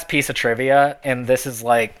last piece of trivia, and this is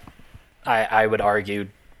I would argue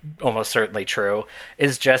almost certainly true,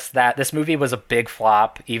 is just that this movie was a big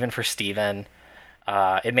flop, even for Steven.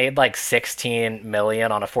 It made $16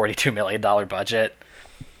 million on a $42 million budget.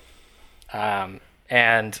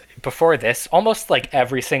 And before this, almost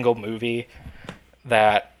every single movie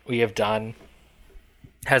that we have done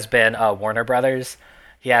has been Warner Brothers.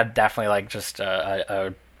 He had definitely just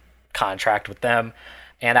a contract with them,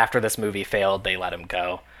 and after this movie failed, they let him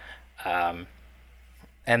go. And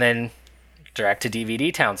then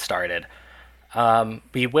direct-to-DVD Town started.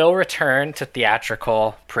 We will return to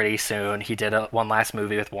theatrical pretty soon. He did one last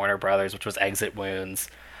movie with Warner Brothers, which was Exit Wounds.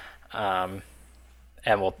 And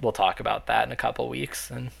we'll talk about that in a couple weeks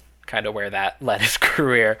and kind of where that led his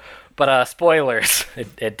career. But spoilers,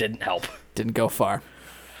 it didn't help. Didn't go far.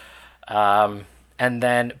 And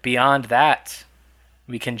then beyond that,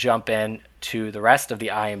 we can jump in to the rest of the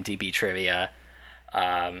IMDb trivia.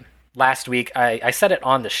 Last week, I said it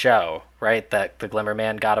on the show, right, that the Glimmer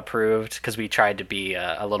Man got approved because we tried to be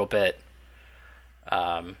a little bit...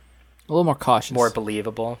 a little more cautious. More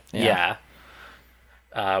believable. Yeah.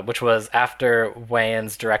 Which was after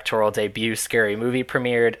Wayans' directorial debut Scary Movie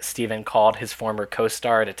premiered, Steven called his former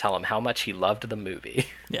co-star to tell him how much he loved the movie.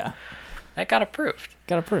 Yeah. That got approved.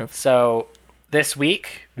 So this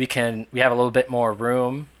week we have a little bit more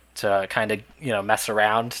room to kind of, mess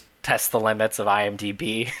around, test the limits of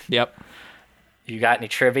IMDb. Yep. You got any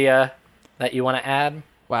trivia that you want to add?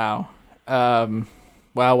 Wow.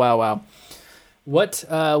 Wow.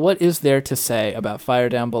 What is there to say about Fire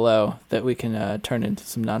Down Below that we can turn into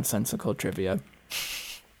some nonsensical trivia?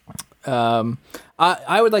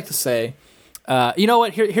 I would like to say, you know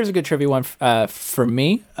what? Here's a good trivia one for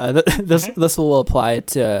me. This will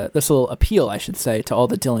appeal, I should say, to all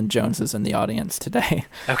the Dylan Joneses in the audience today.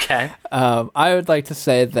 Okay. I would like to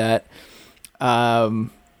say that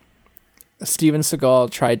Steven Seagal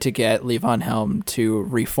tried to get Levon Helm to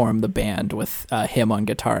reform the band with him on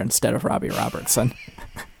guitar instead of Robbie Robertson.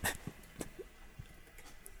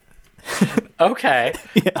 Okay.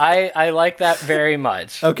 Yeah. I like that very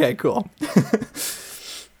much. Okay, cool.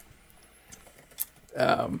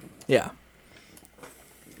 Yeah.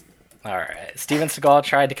 All right. Steven Seagal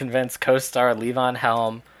tried to convince co-star Levon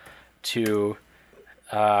Helm to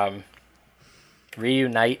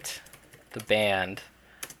reunite the band,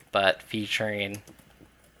 but featuring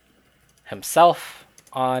himself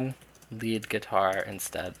on lead guitar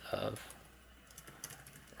instead of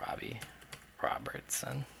Robbie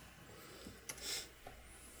Robertson.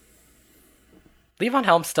 Levon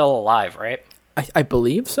Helm's still alive, right? I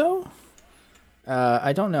believe so.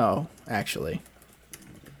 I don't know, actually.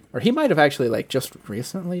 Or he might have actually, just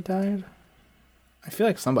recently died. I feel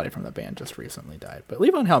like somebody from the band just recently died. But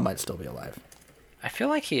Levon Helm might still be alive. I feel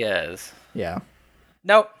like he is. Yeah.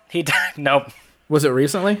 Nope. He died. Nope. Was it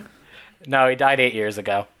recently? No, he died 8 years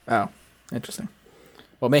ago. Oh, interesting.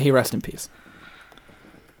 Well, may he rest in peace.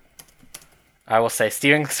 I will say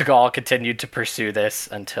Steven Seagal continued to pursue this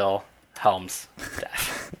until Helm's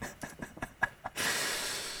death.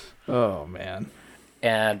 Oh, man.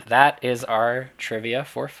 And that is our trivia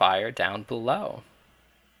for Fire Down Below.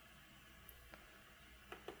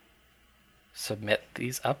 Submit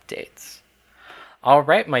these updates. All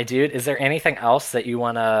right, my dude. Is there anything else that you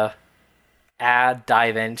want to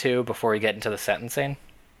dive into before we get into the sentencing?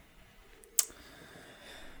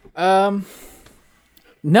 No,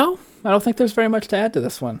 I don't think there's very much to add to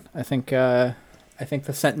this one. I think the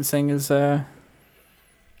sentencing is where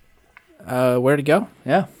to go.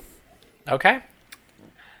 Yeah. Okay.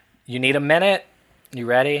 You need a minute. You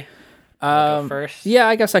ready? Go first? Yeah,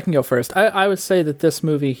 I guess I can go first. I would say that this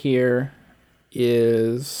movie here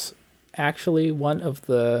is actually one of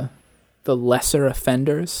the lesser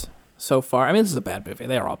offenders so far. I mean, this is a bad movie.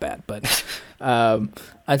 They are all bad, but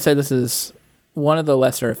I'd say this is one of the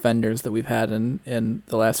lesser offenders that we've had in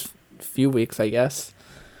the last few weeks, I guess.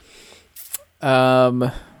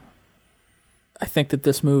 I think that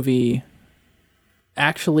this movie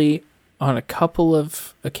actually, on a couple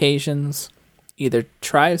of occasions, either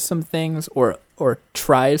tries some things or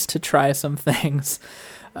tries to try some things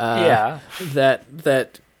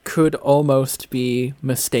that could almost be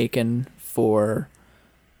mistaken for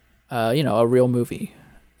a real movie.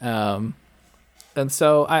 And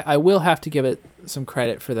so I will have to give it some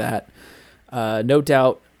credit for that. No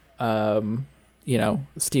doubt,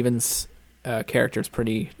 Steven's character is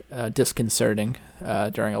pretty disconcerting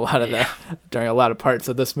during a lot of parts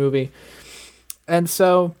of this movie, and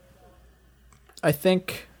so I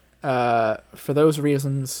think for those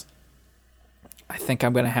reasons, I think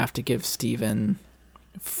I'm going to have to give Steven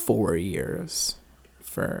 4 years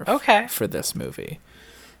for this movie.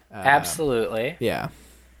 Absolutely. Yeah.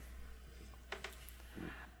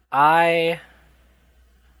 I,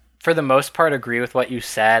 for the most part, agree with what you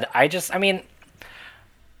said. I mean,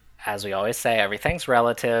 as we always say, everything's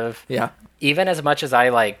relative. Yeah. Even as much as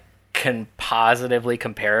I can positively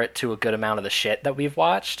compare it to a good amount of the shit that we've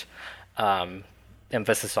watched,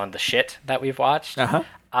 emphasis on the shit that we've watched,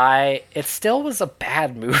 it still was a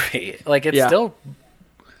bad movie. Still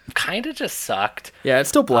kind of just sucked. Yeah, it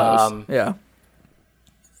still blows. Yeah.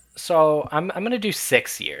 So I'm gonna do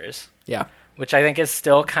 6 years. Yeah. Which I think is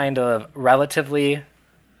still kind of relatively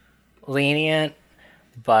lenient,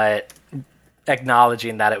 but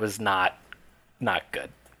acknowledging that it was not good.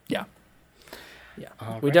 Yeah.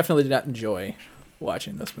 Yeah. We definitely did not enjoy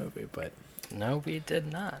watching this movie, but no, we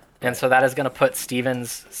did not. Right. And so that is going to put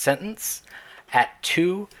Steven's sentence at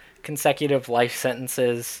 2 consecutive life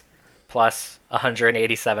sentences plus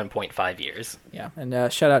 187.5 years. Yeah,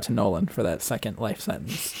 and shout out to Nolan for that second life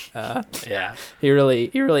sentence. Yeah, he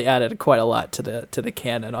really added quite a lot to the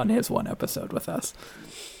canon on his one episode with us.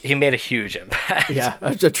 He made a huge impact. Yeah,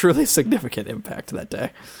 a truly significant impact that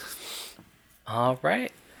day. All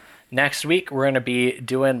right. Next week, we're going to be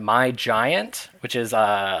doing My Giant, which is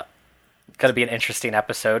going to be an interesting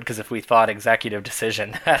episode because if we thought Executive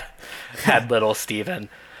Decision had little Steven.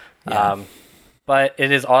 Yeah. But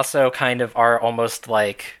it is also kind of our almost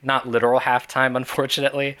not literal halftime,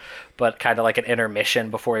 unfortunately, but kind of like an intermission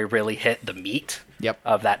before we really hit the meat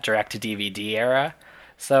of that direct-to-DVD era.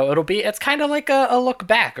 So it's kind of like a look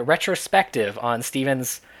back, a retrospective on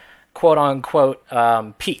Steven's quote-unquote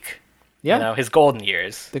peak. Yeah. His golden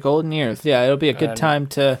years. The golden years. Yeah, it'll be a good time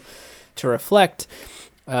to reflect,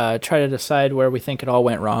 try to decide where we think it all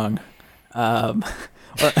went wrong.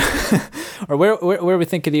 Or where we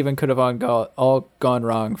think it even could have all gone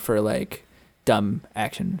wrong for dumb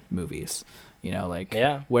action movies.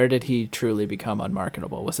 Where did he truly become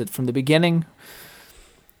unmarketable? Was it from the beginning?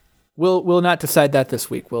 We'll not decide that this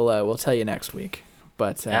week. We'll tell you next week.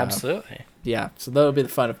 But absolutely. Yeah, so that'll be the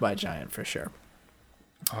fun of My Giant for sure.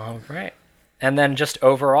 All right. And then just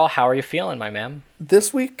overall, how are you feeling, my man?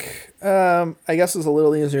 This week, I guess is a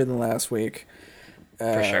little easier than last week.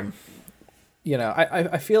 For sure.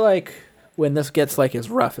 I feel like when this gets as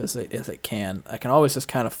rough as it can, I can always just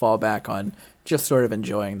kind of fall back on just sort of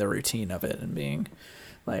enjoying the routine of it and being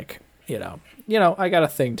I got a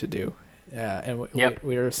thing to do. And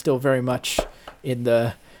we are still very much in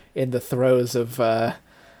the throes of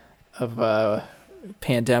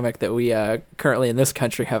pandemic that we currently in this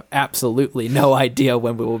country have absolutely no idea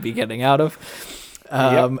when we will be getting out of.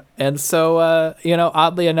 And so,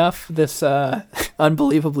 oddly enough, this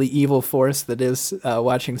unbelievably evil force that is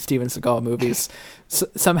watching Steven Seagal movies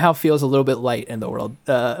somehow feels a little bit light in the world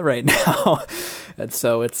right now. And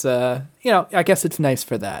so it's, I guess it's nice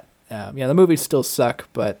for that. The movies still suck,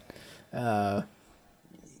 but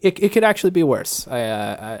it could actually be worse.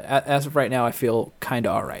 As of right now, I feel kind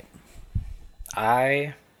of all right.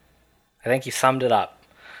 I think you summed it up.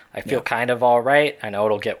 I feel kind of all right. I know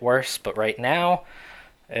it'll get worse, but right now,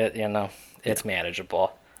 it's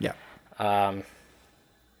manageable. Yeah.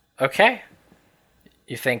 Okay.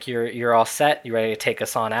 You think you're all set? You ready to take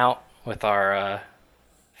us on out with our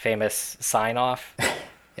famous sign off?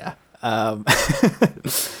 Yeah.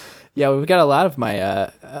 Yeah, we've got a lot of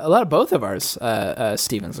both of ours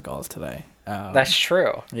Steven Seagals today. That's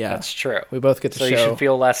true. Yeah, that's true. We both get to show. So you should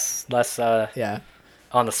feel less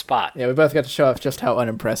on the spot. Yeah, we both got to show off just how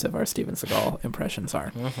unimpressive our Steven Seagal impressions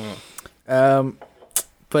are. Mm-hmm.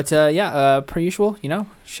 But per usual,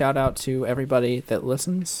 shout out to everybody that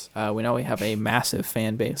listens. We know we have a massive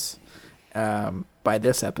fan base by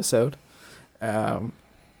this episode. And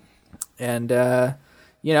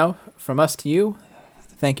from us to you,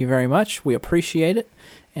 thank you very much. We appreciate it.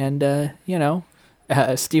 And,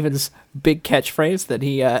 Steven's big catchphrase that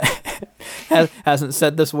he hasn't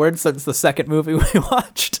said this word since the second movie we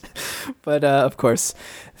watched. But, of course,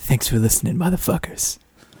 thanks for listening, motherfuckers.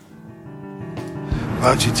 Why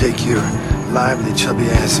don't you take your lively, chubby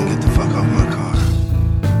ass and get the fuck off my car?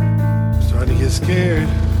 I'm starting to get scared.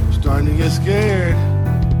 Get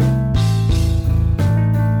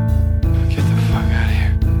the fuck out of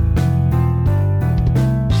here.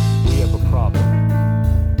 We have a problem.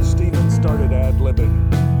 Steven started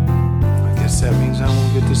ad-libbing. I guess that means I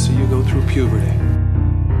won't get to see you go through puberty.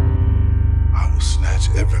 I will snatch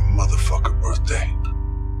every motherfucker birthday